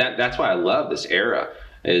 But that's why I love this era,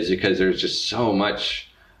 is because there's just so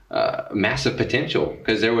much massive potential,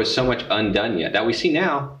 because there was so much undone yet that we see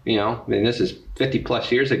now. I mean, this is 50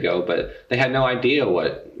 plus years ago, but they had no idea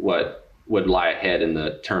what would lie ahead in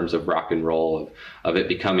the terms of rock and roll, of it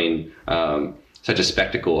becoming such a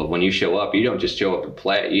spectacle. Of when you show up, you don't just show up and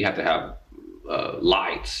play. You have to have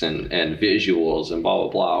lights and visuals and blah blah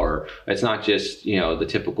blah. Or it's not just the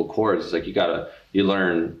typical chords. It's like you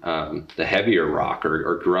learn the heavier rock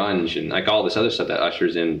or grunge and like all this other stuff that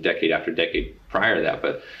ushers in decade after decade prior to that.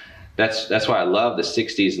 But that's why I love the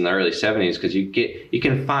 60s and the early 70s, because you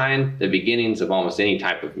can find the beginnings of almost any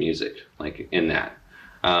type of music like in that.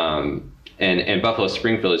 And Buffalo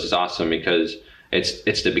Springfield is just awesome because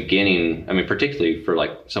it's the beginning. I mean, particularly for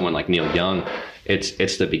like someone like Neil Young,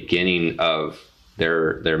 it's the beginning of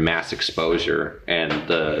their mass exposure and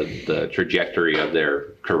the trajectory of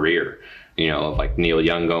their career. Of like Neil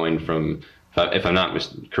Young going from, if I'm not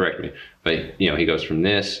correct me, but he goes from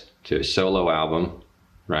this to a solo album,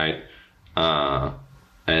 right?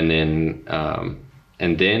 And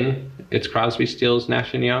then it's Crosby, Stills,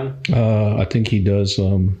 Nash and Young. I think he does.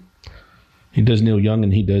 He does Neil Young,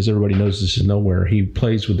 and he does Everybody Knows This Is Nowhere. He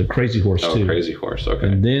plays with the Crazy Horse too. Crazy Horse, okay.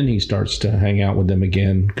 And then he starts to hang out with them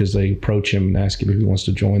again, because they approach him and ask him if he wants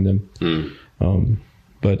to join them.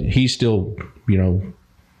 But he's still,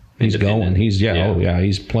 he's going.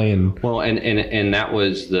 He's playing. Well, and that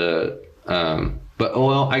was the.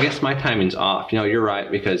 I guess my timing's off. You're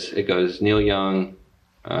right, because it goes Neil Young,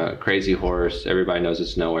 Crazy Horse, Everybody Knows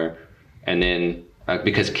It's Nowhere, and then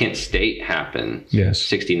because Kent State happened, yes,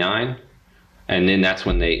 69. And then that's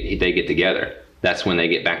when they get together. That's when they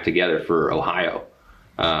get back together for Ohio,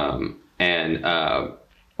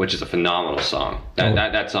 which is a phenomenal song.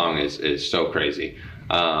 That song is so crazy.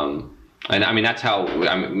 And I mean, that's how.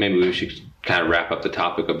 Maybe we should kind of wrap up the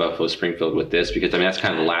topic of Buffalo Springfield with this, because I mean that's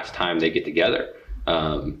kind of the last time they get together,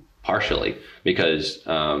 partially because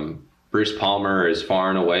Bruce Palmer is far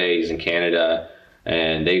and away. He's in Canada.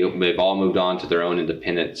 And they've all moved on to their own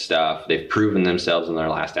independent stuff. They've proven themselves in their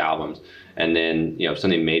last albums. And then,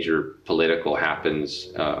 something major political happens.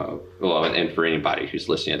 And for anybody who's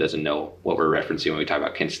listening that doesn't know what we're referencing when we talk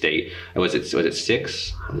about Kent State, was it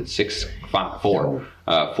 6? 6, 5, 4?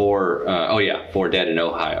 4 dead in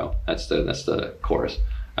Ohio. That's the chorus.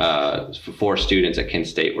 4 students at Kent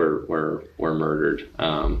State were murdered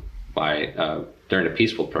during a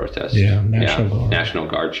peaceful protest. Yeah, National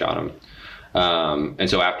Guard shot them. And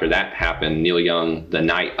so after that happened, Neil Young, the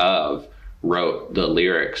night of, wrote the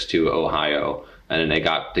lyrics to Ohio, and then they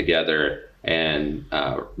got together and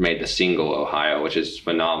made the single Ohio, which is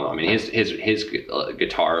phenomenal. I mean, his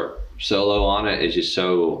guitar solo on it is just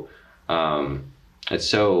so, it's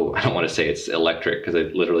so, I don't want to say it's electric, because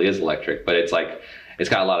it literally is electric, but it's like, it's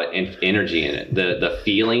got a lot of energy in it. The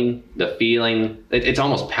feeling, it's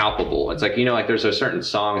almost palpable. It's like, like there's certain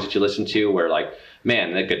songs that you listen to where like,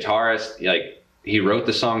 man, the guitarist, like, he wrote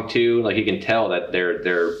the song too. Like, you can tell that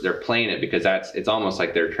they're playing it because it's almost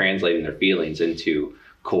like they're translating their feelings into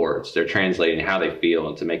chords. They're translating how they feel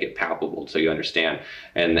and to make it palpable so you understand.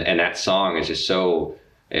 And that song is just so,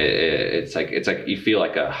 it's like you feel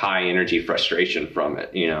like a high energy frustration from it,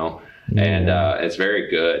 and it's very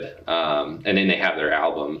good. And then they have their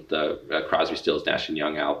album, the Crosby, Stills, Nash and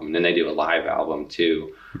Young album, and then they do a live album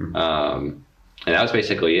too. And that was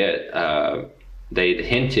basically it. They'd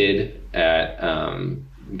hinted at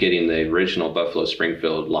getting the original Buffalo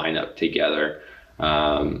Springfield lineup together.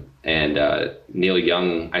 And Neil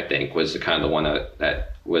Young, I think, was the kind of the one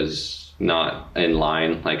that was not in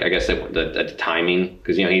line. Like, I guess the timing,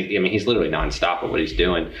 because, you know, he's literally nonstop at what he's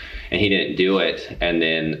doing, and he didn't do it. And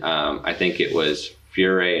then I think it was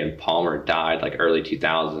Fure and Palmer died like early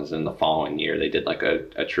 2000s, and the following year they did like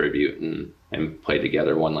a tribute and played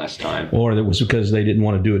together one last time. Or it was because they didn't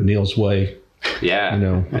want to do it Neil's way. Yeah, you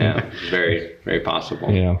know. Yeah, very, very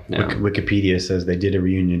possible. Yeah. Wikipedia says they did a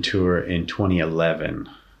reunion tour in 2011.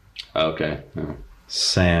 Okay. Yeah.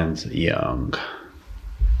 Sans Young.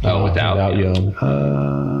 Oh, without Young.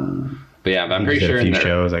 But yeah, I'm pretty sure a few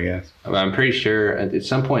shows, I guess. I'm pretty sure at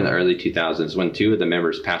some point in the early 2000s, when two of the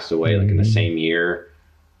members passed away, like in the same year,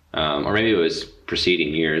 or maybe it was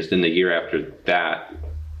preceding years. Then the year after that,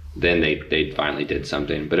 then they finally did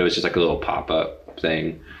something, but it was just like a little pop-up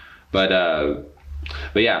thing. But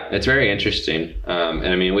yeah, it's very interesting. And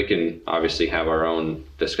I mean, we can obviously have our own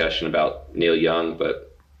discussion about Neil Young, but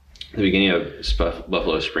the beginning of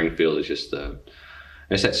Buffalo Springfield is just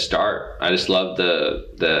that start. I just love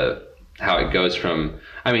the how it goes from,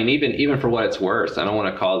 I mean, even for what it's worth, I don't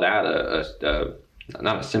want to call that a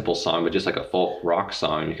not a simple song, but just like a folk rock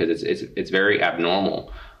song, because it's very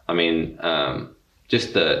abnormal. I mean,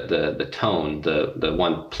 just the tone, the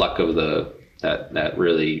one pluck of that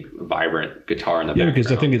really vibrant guitar in the background.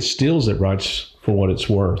 Because I think it's Stills that writes For What It's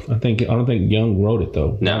Worth. I don't think Young wrote it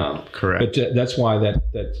though. No, correct. But that's why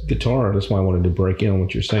that guitar. That's why I wanted to break in on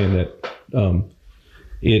what you're saying. That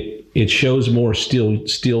it shows more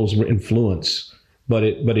Stills influence, but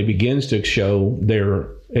it begins to show their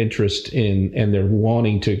interest in and their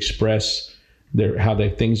wanting to express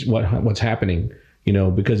what's happening. You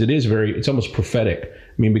know, because it's almost prophetic.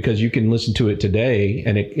 I mean, because you can listen to it today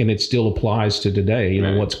and it still applies to today. You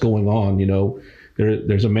know, what's going on. You know,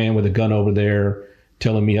 there's a man with a gun over there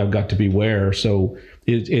telling me I've got to beware. So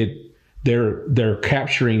they're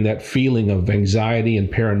capturing that feeling of anxiety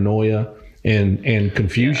and paranoia and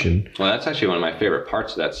confusion. Yeah. Well, that's actually one of my favorite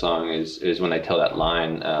parts of that song is when they tell that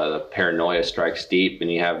line, the paranoia strikes deep,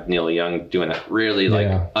 and you have Neil Young doing it really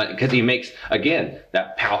because he makes, again,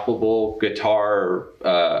 that palpable guitar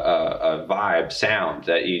vibe sound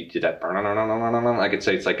that you do, that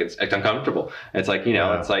like it's uncomfortable. It's like, you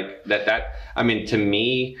know, it's like that I mean, to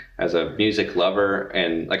me as a music lover,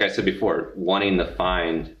 and like I said before, wanting to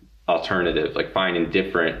find alternative, like finding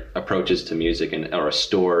different approaches to music or a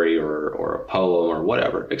story or a poem or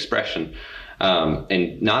whatever expression,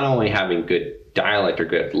 and not only having good dialect or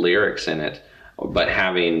good lyrics in it, but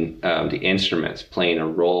having the instruments playing a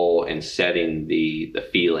role in setting the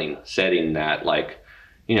feeling, setting that, like,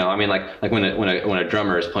 you know, I mean, like when a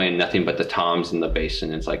drummer is playing nothing but the toms and the bass,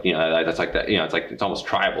 and it's like, you know, that's like that, you know, it's like, it's almost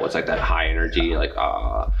tribal. It's like that high energy, like,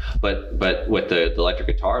 but with the electric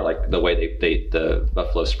guitar, like the way the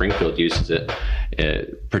Buffalo Springfield uses it,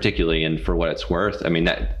 particularly, and For What It's Worth. I mean,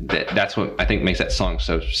 that's what I think makes that song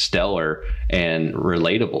so stellar and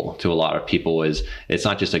relatable to a lot of people. Is it's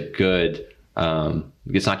not just it's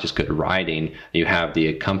not just good writing. You have the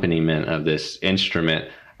accompaniment of this instrument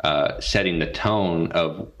setting the tone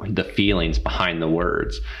of the feelings behind the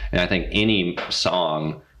words. And I think any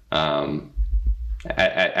song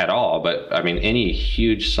at all, but I mean, any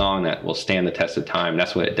huge song that will stand the test of time,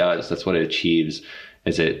 that's what it does. That's what it achieves,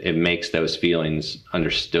 is it makes those feelings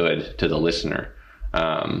understood to the listener.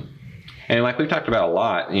 And like we've talked about a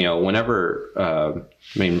lot, you know, whenever, I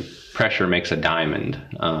mean, pressure makes a diamond.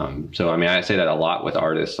 So, I mean, I say that a lot with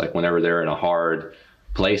artists, like whenever they're in a hard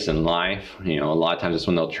place in life, you know, a lot of times it's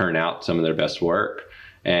when they'll churn out some of their best work.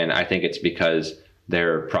 And I think it's because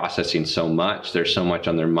they're processing so much, there's so much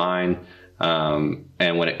on their mind. And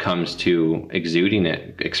when it comes to exuding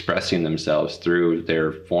it, expressing themselves through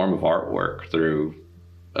their form of artwork, through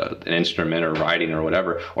an instrument or writing or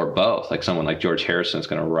whatever, or both, like someone like George Harrison is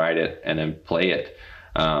going to write it and then play it,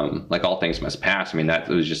 like All Things Must Pass. I mean, that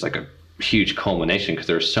was just like a huge culmination, because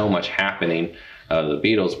there's so much happening. The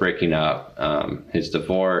Beatles breaking up, his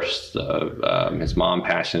divorce, his mom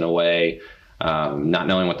passing away, not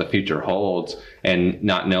knowing what the future holds, and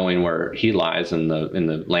not knowing where he lies in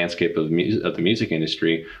the landscape of the music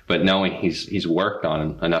industry, but knowing he's worked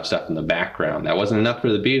on enough stuff in the background. That wasn't enough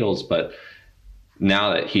for the Beatles, but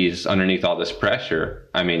now that he's underneath all this pressure,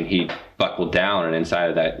 I mean, he buckled down, and inside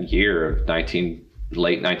of that year of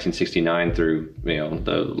late 1969 through, you know,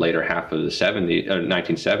 the later half of the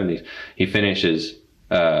 1970s, he finishes,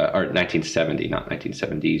 or 1970, not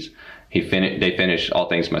 1970s, They finished All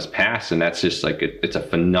Things Must Pass, and that's just like it's a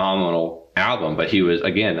phenomenal album. But he was,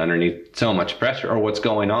 again, underneath so much pressure. Or What's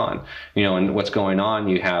Going On, and What's Going On,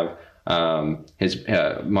 you have his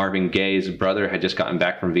Marvin Gaye's brother had just gotten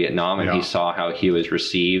back from Vietnam, and he saw how he was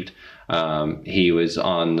received. He was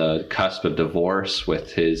on the cusp of divorce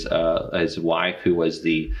with his wife, who was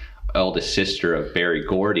the eldest sister of Berry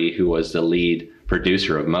Gordy, who was the lead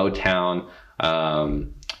producer of Motown.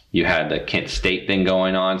 You had the Kent State thing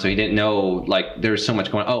going on, so he didn't know, like, there was so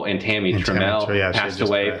much going on. Oh, and Tammy Tramiel passed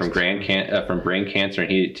away from brain cancer,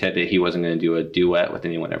 and he said that he wasn't going to do a duet with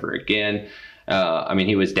anyone ever again.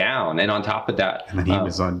 He was down, and on top of that, and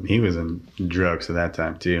he was in drugs at that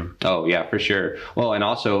time too. Oh yeah, for sure. Well, and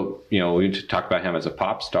also, we talked about him as a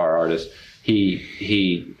pop star artist.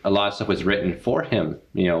 He a lot of stuff was written for him,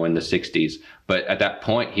 in the 60s. But at that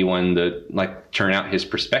point, he wanted to churn out his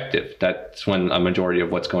perspective. That's when a majority of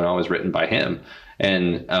What's Going On was written by him.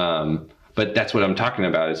 And but that's what I'm talking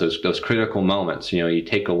about, is those critical moments. You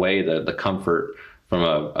take away the comfort from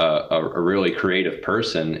a really creative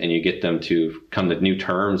person, and you get them to come to new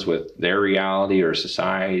terms with their reality or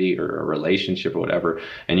society or a relationship or whatever,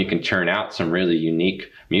 and you can churn out some really unique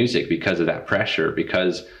music because of that pressure.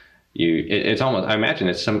 Because it's almost, I imagine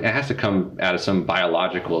it has to come out of some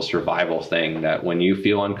biological survival thing, that when you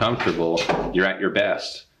feel uncomfortable, you're at your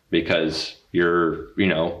best, because you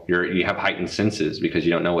have heightened senses because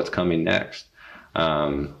you don't know what's coming next.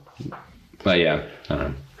 But yeah.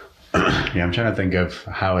 Yeah, I'm trying to think of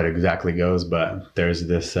how it exactly goes, but there's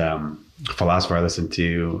this philosopher I listened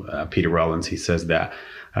to, Peter Rollins. He says that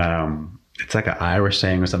it's like an Irish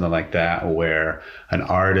saying or something like that, where an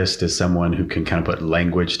artist is someone who can kind of put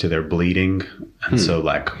language to their bleeding. And so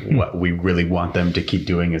what we really want them to keep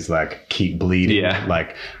doing is keep bleeding. Yeah.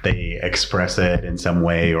 Like they express it in some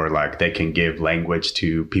way, or they can give language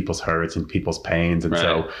to people's hurts and people's pains. And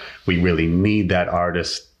so we really need that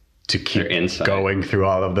artist to keep going through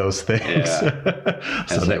all of those things,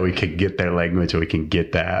 so that we can get their language, or we can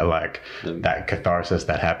get that that catharsis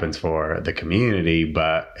that happens for the community.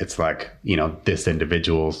 But it's this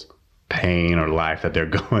individual's pain or life that they're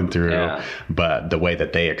going through, but the way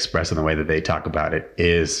that they express it and the way that they talk about it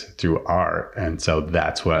is through art. And so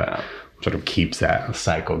that's what sort of keeps that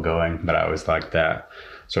cycle going. But I always like that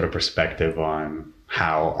sort of perspective on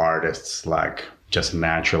how artists just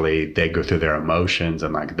naturally they go through their emotions,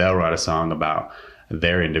 and they'll write a song about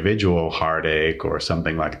their individual heartache or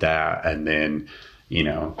something like that, and then you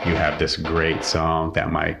have this great song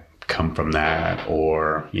that might come from that,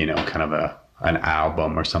 or kind of an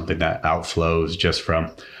album or something that outflows just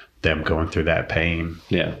from them going through that pain.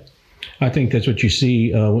 Yeah, I think that's what you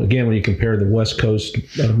see again when you compare the West Coast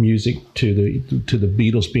music to the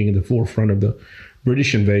Beatles being in the forefront of the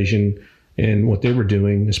British invasion. And what they were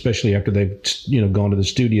doing, especially after they've gone to the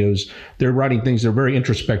studios, they're writing things that are very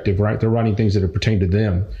introspective, right? They're writing things that pertain to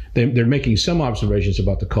them. They're making some observations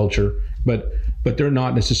about the culture, but they're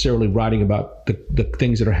not necessarily writing about the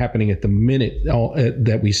things that are happening at the minute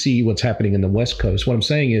that we see what's happening in the West Coast. What I'm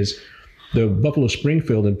saying is, the Buffalo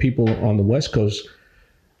Springfield and people on the West Coast,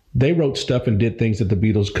 they wrote stuff and did things that the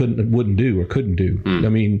Beatles wouldn't do or couldn't do. I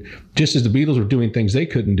mean, just as the Beatles were doing things they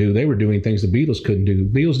couldn't do, they were doing things the Beatles couldn't do.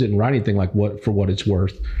 The Beatles didn't write anything like For What It's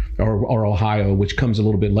Worth or Ohio, which comes a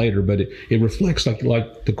little bit later, but it reflects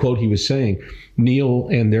like the quote he was saying, Neil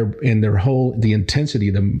and their whole, the intensity,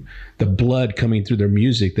 the blood coming through their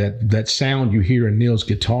music, that sound you hear in Neil's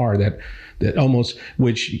guitar, that almost,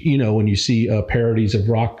 which, when you see parodies of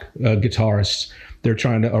rock guitarists, they're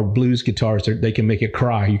trying to, or blues guitarists, they can make it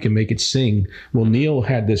cry, you can make it sing. Well, Neil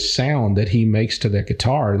had this sound that he makes to that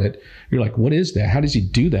guitar that you're like, what is that? How does he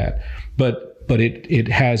do that? But it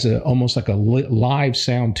has almost like a live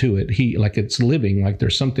sound to it. It's living, like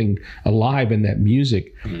there's something alive in that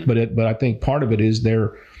music. But I think part of it is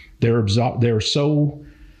they're so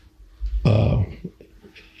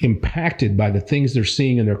impacted by the things they're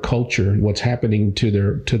seeing in their culture and what's happening to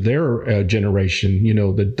their generation,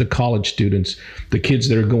 the college students, the kids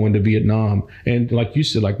that are going to Vietnam. And like you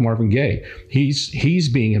said, like Marvin Gaye, he's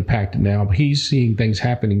being impacted now. He's seeing things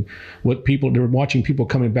happening. They're watching people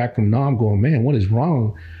coming back from Nam going, man, what is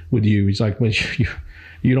wrong with you? He's like, well,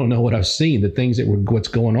 you don't know what I've seen, the things what's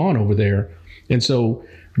going on over there. And so,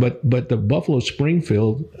 but the Buffalo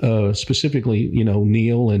Springfield, specifically,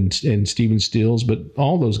 Neil and Stephen Stills, but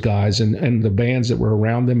all those guys and the bands that were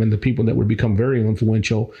around them and the people that would become very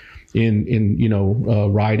influential in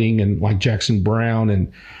writing, and like Jackson Browne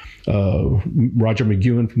and Roger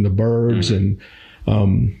McGuinn from the Byrds, and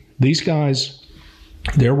these guys,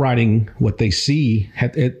 they're writing what they see.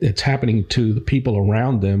 It's happening to the people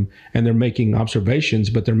around them, and they're making observations,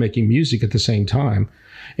 but they're making music at the same time.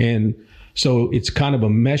 And so it's kind of a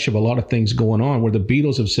mesh of a lot of things going on, where the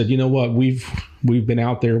Beatles have said, you know what, we've been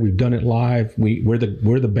out there, we've done it live, we're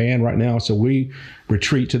the band right now, so we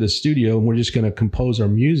retreat to the studio and we're just going to compose our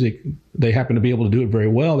music. They happen to be able to do it very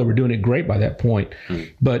well. They were doing it great by that point.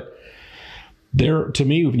 But to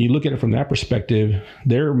me, when you look at it from that perspective,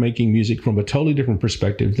 they're making music from a totally different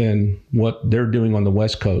perspective than what they're doing on the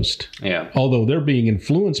West Coast. Yeah. Although they're being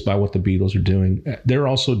influenced by what the Beatles are doing, they're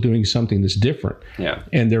also doing something that's different. Yeah.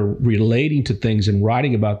 And they're relating to things and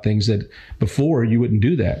writing about things that before you wouldn't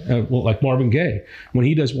do that. Well, like Marvin Gaye, when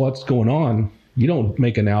he does What's Going On, you don't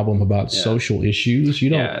make an album about social issues.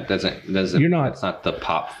 You don't. Yeah, it doesn't. You're not. It's not the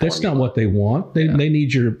pop. That's not what they want. They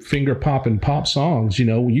need your finger popping pop songs. You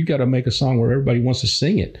know, you got to make a song where everybody wants to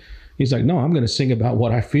sing it. He's like, no, I'm going to sing about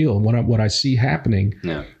what I feel and what I see happening,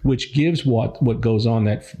 which gives what goes on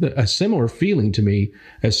a similar feeling to me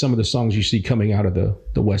as some of the songs you see coming out of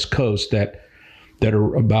the West Coast that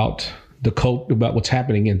are about about what's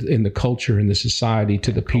happening in the culture, in the society,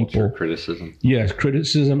 to the people. Criticism. Yes,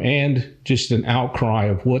 criticism, and just an outcry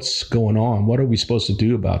of what's going on. What are we supposed to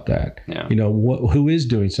do about that? Yeah. You know, who is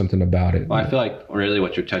doing something about it? Well, I feel like really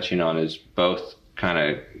what you're touching on is both kind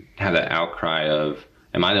of have that outcry of,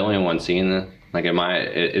 am I the only one seeing this? Like,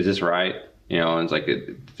 is this right? You know, and it's like,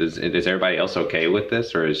 is everybody else okay with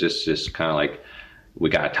this? Or is this just kind of like, we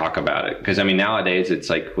got to talk about it? Because I mean, nowadays it's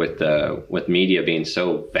like with media being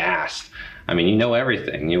so vast, I mean, you know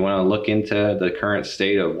everything. You want to look into the current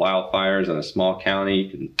state of wildfires in a small county, you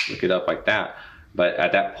can look it up like that. But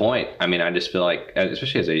at that point, I mean, I just feel like,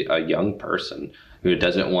 especially as a young person who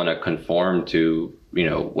doesn't want to conform to, you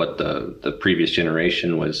know, what the previous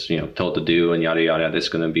generation was, you know, told to do and yada yada, this is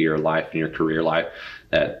going to be your life and your career life,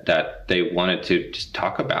 that they wanted to just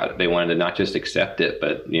talk about it. They wanted to not just accept it,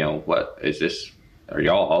 but, you know, what is this? Are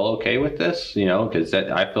y'all all okay with this? You know, because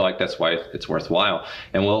I feel like that's why it's worthwhile.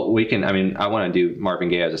 And I want to do Marvin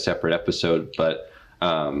Gaye as a separate episode, but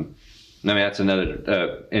I mean, that's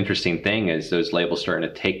another interesting thing, is those labels starting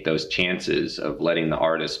to take those chances of letting the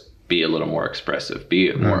artist be a little more expressive,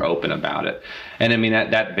 be more open about it. And I mean,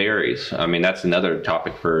 that varies. I mean, that's another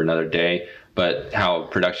topic for another day. But how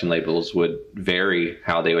production labels would vary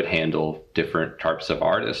how they would handle different types of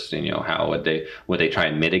artists, and, you know, how would they try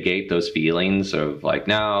and mitigate those feelings of like,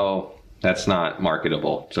 no, that's not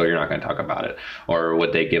marketable, so you're not going to talk about it, or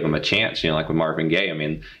would they give him a chance? You know, like with Marvin Gaye, I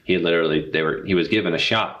mean, he was given a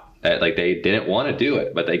shot. Like, they didn't want to do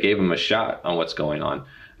it, but they gave him a shot on what's going on.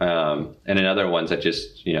 And in other ones that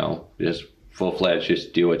just, you know, just full-fledged,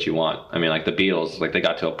 just do what you want. I mean, like the Beatles, like they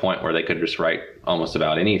got to a point where they could just write almost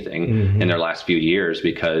about anything in their last few years,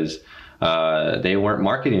 because they weren't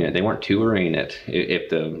marketing it, they weren't touring it. If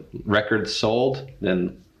the record sold,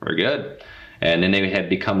 then we're good. And then they had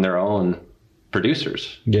become their own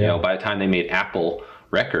producers. You know, by the time they made Apple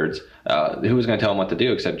Records, who was going to tell them what to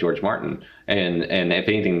do except George Martin? And if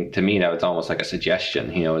anything, to me, that was almost like a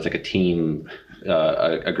suggestion. You know, it was like a team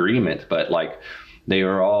agreement, but like they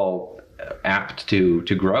were all apt to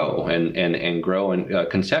grow and grow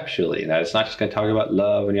conceptually. That it's not just going to talk about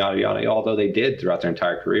love and yada yada, although they did throughout their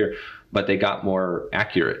entire career, but they got more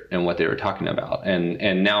accurate in what they were talking about.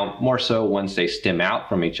 And now more so once they stem out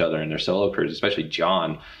from each other in their solo careers, especially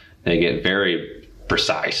John, they get very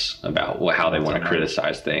precise about how they want to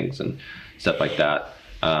criticize things and stuff like that.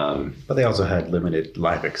 But they also had limited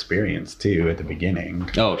life experience too at the beginning.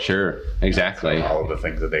 Oh, sure. Exactly. So all of the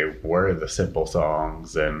things that they were the simple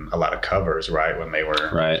songs and a lot of covers, right? When they were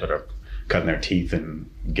sort of cutting their teeth and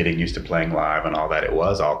getting used to playing live and all that, it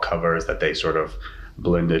was all covers that they sort of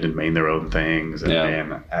blended and made their own things. And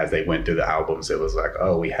then as they went through the albums, it was like,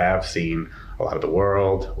 oh, we have seen a lot of the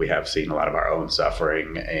world, we have seen a lot of our own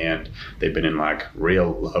suffering, and they've been in like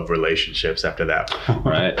real love relationships after that.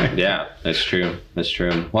 Right. Yeah, that's true.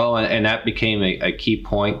 Well, and that became a key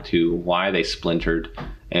point to why they splintered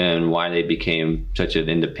and why they became such an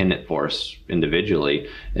independent force individually,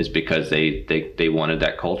 is because they wanted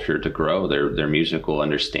that culture to grow, their musical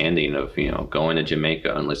understanding of, you know, going to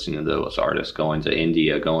Jamaica and listening to those artists, going to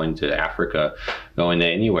India, going to Africa, going to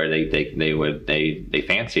anywhere they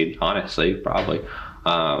fancied, honestly, probably,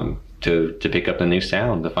 to pick up the new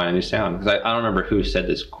sound, to find a new sound. Because I don't remember who said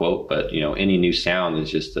this quote, but, you know, any new sound is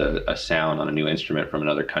just a sound on a new instrument from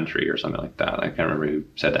another country or something like that. I can't remember who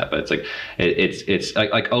said that, but it's like it's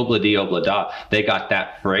like obla-dee, obla-da. They got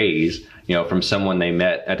that phrase, you know, from someone they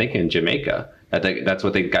met, I think in Jamaica. I think that's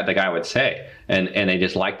what the guy would say, and they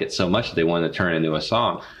just liked it so much that they wanted to turn it into a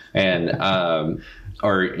song. And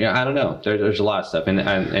or yeah, I don't know. There's a lot of stuff,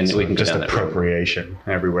 and So we can go just down that road. appropriation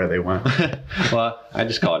everywhere they went. Well, I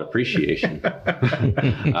just call it appreciation.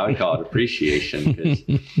 I would call it appreciation because,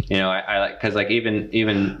 you know, I like, because like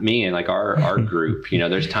even me and like our group, you know,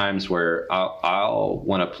 there's times where I'll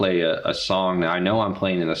want to play a song that I know I'm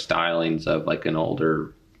playing in the stylings of like an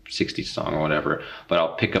older 60s song or whatever, but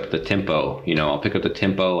I'll pick up the tempo, you know, I'll pick up the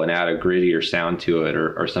tempo and add a grittier sound to it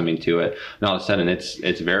or something to it. And all of a sudden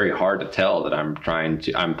it's very hard to tell that I'm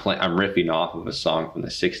riffing off of a song from the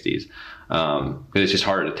 60s. Because it's just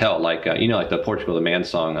harder to tell. Like, you know, like the Portugal the Man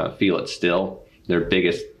song, Feel It Still, their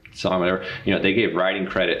biggest song, whatever, you know, they gave writing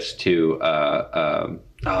credits to,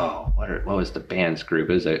 what was the band's group?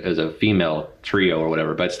 It was a female trio or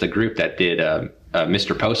whatever, but it's the group that did,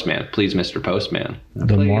 Mr. Postman, Please Mr. Postman.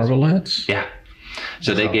 The Marvelettes? Yeah.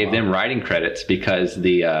 So they gave them writing credits because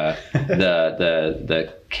the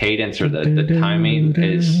cadence or the timing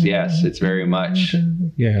is, yes, it's very much,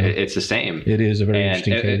 it's the same. It is a very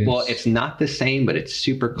interesting cadence. Well, it's not the same, but it's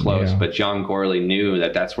super close. Yeah. But John Gorley knew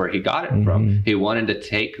that that's where he got it from. He wanted to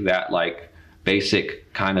take that like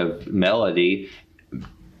basic kind of melody,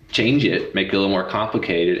 change it, make it a little more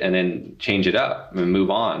complicated, and then change it up and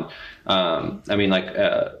move on.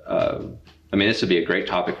 This would be a great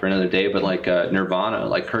topic for another day, but like Nirvana,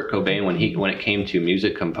 like Kurt Cobain, when it came to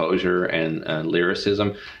music composure and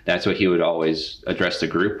lyricism, that's what he would always address the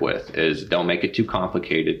group with, is don't make it too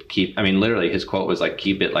complicated. Literally his quote was like,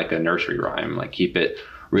 keep it like a nursery rhyme, like keep it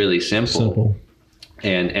really simple.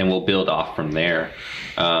 And we'll build off from there.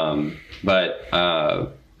 But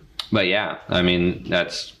yeah, I mean,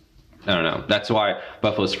 I don't know. That's why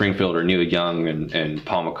Buffalo Springfield or Neil Young and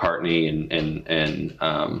Paul McCartney and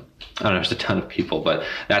I don't know, there's a ton of people, but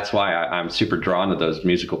that's why I'm super drawn to those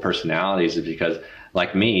musical personalities, is because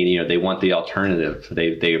like me, you know, they want the alternative.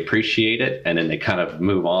 They appreciate it, and then they kind of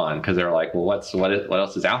move on because they're like, well, what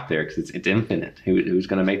else is out there? Because it's infinite. Who's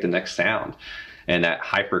going to make the next sound? And that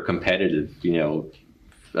hyper competitive, you know,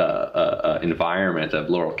 environment of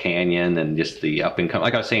Laurel Canyon and just the up and come,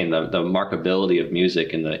 like I was saying, the marketability of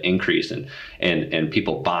music and the increase and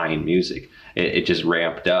people buying music, it just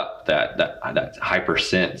ramped up that hyper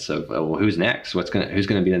sense of well, who's next, who's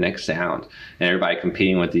gonna be the next sound, and everybody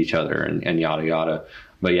competing with each other and yada yada.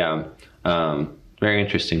 But yeah, very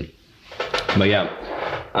interesting. But yeah,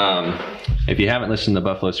 if you haven't listened to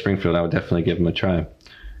Buffalo Springfield, I would definitely give them a try,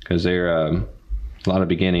 because they're a lot of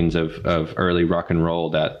beginnings of early rock and roll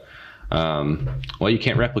that, you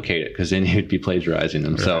can't replicate it, because then you'd be plagiarizing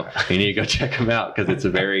them. So you need to go check them out, because it's a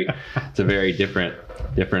very different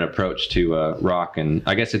approach to rock. And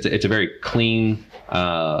I guess it's a very clean,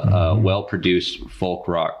 well-produced folk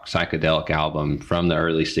rock psychedelic album from the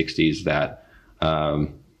early 60s that,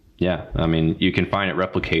 you can find it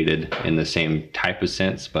replicated in the same type of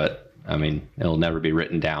sense, but I mean, it'll never be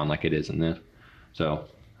written down like it is in this. So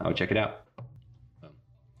I would check it out.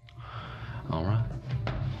 All right.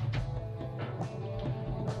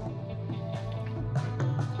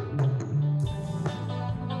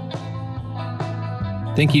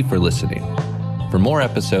 Thank you for listening. For more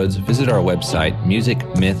episodes, visit our website,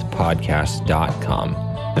 musicmythpodcast.com,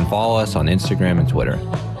 and follow us on Instagram and Twitter.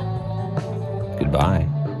 Goodbye.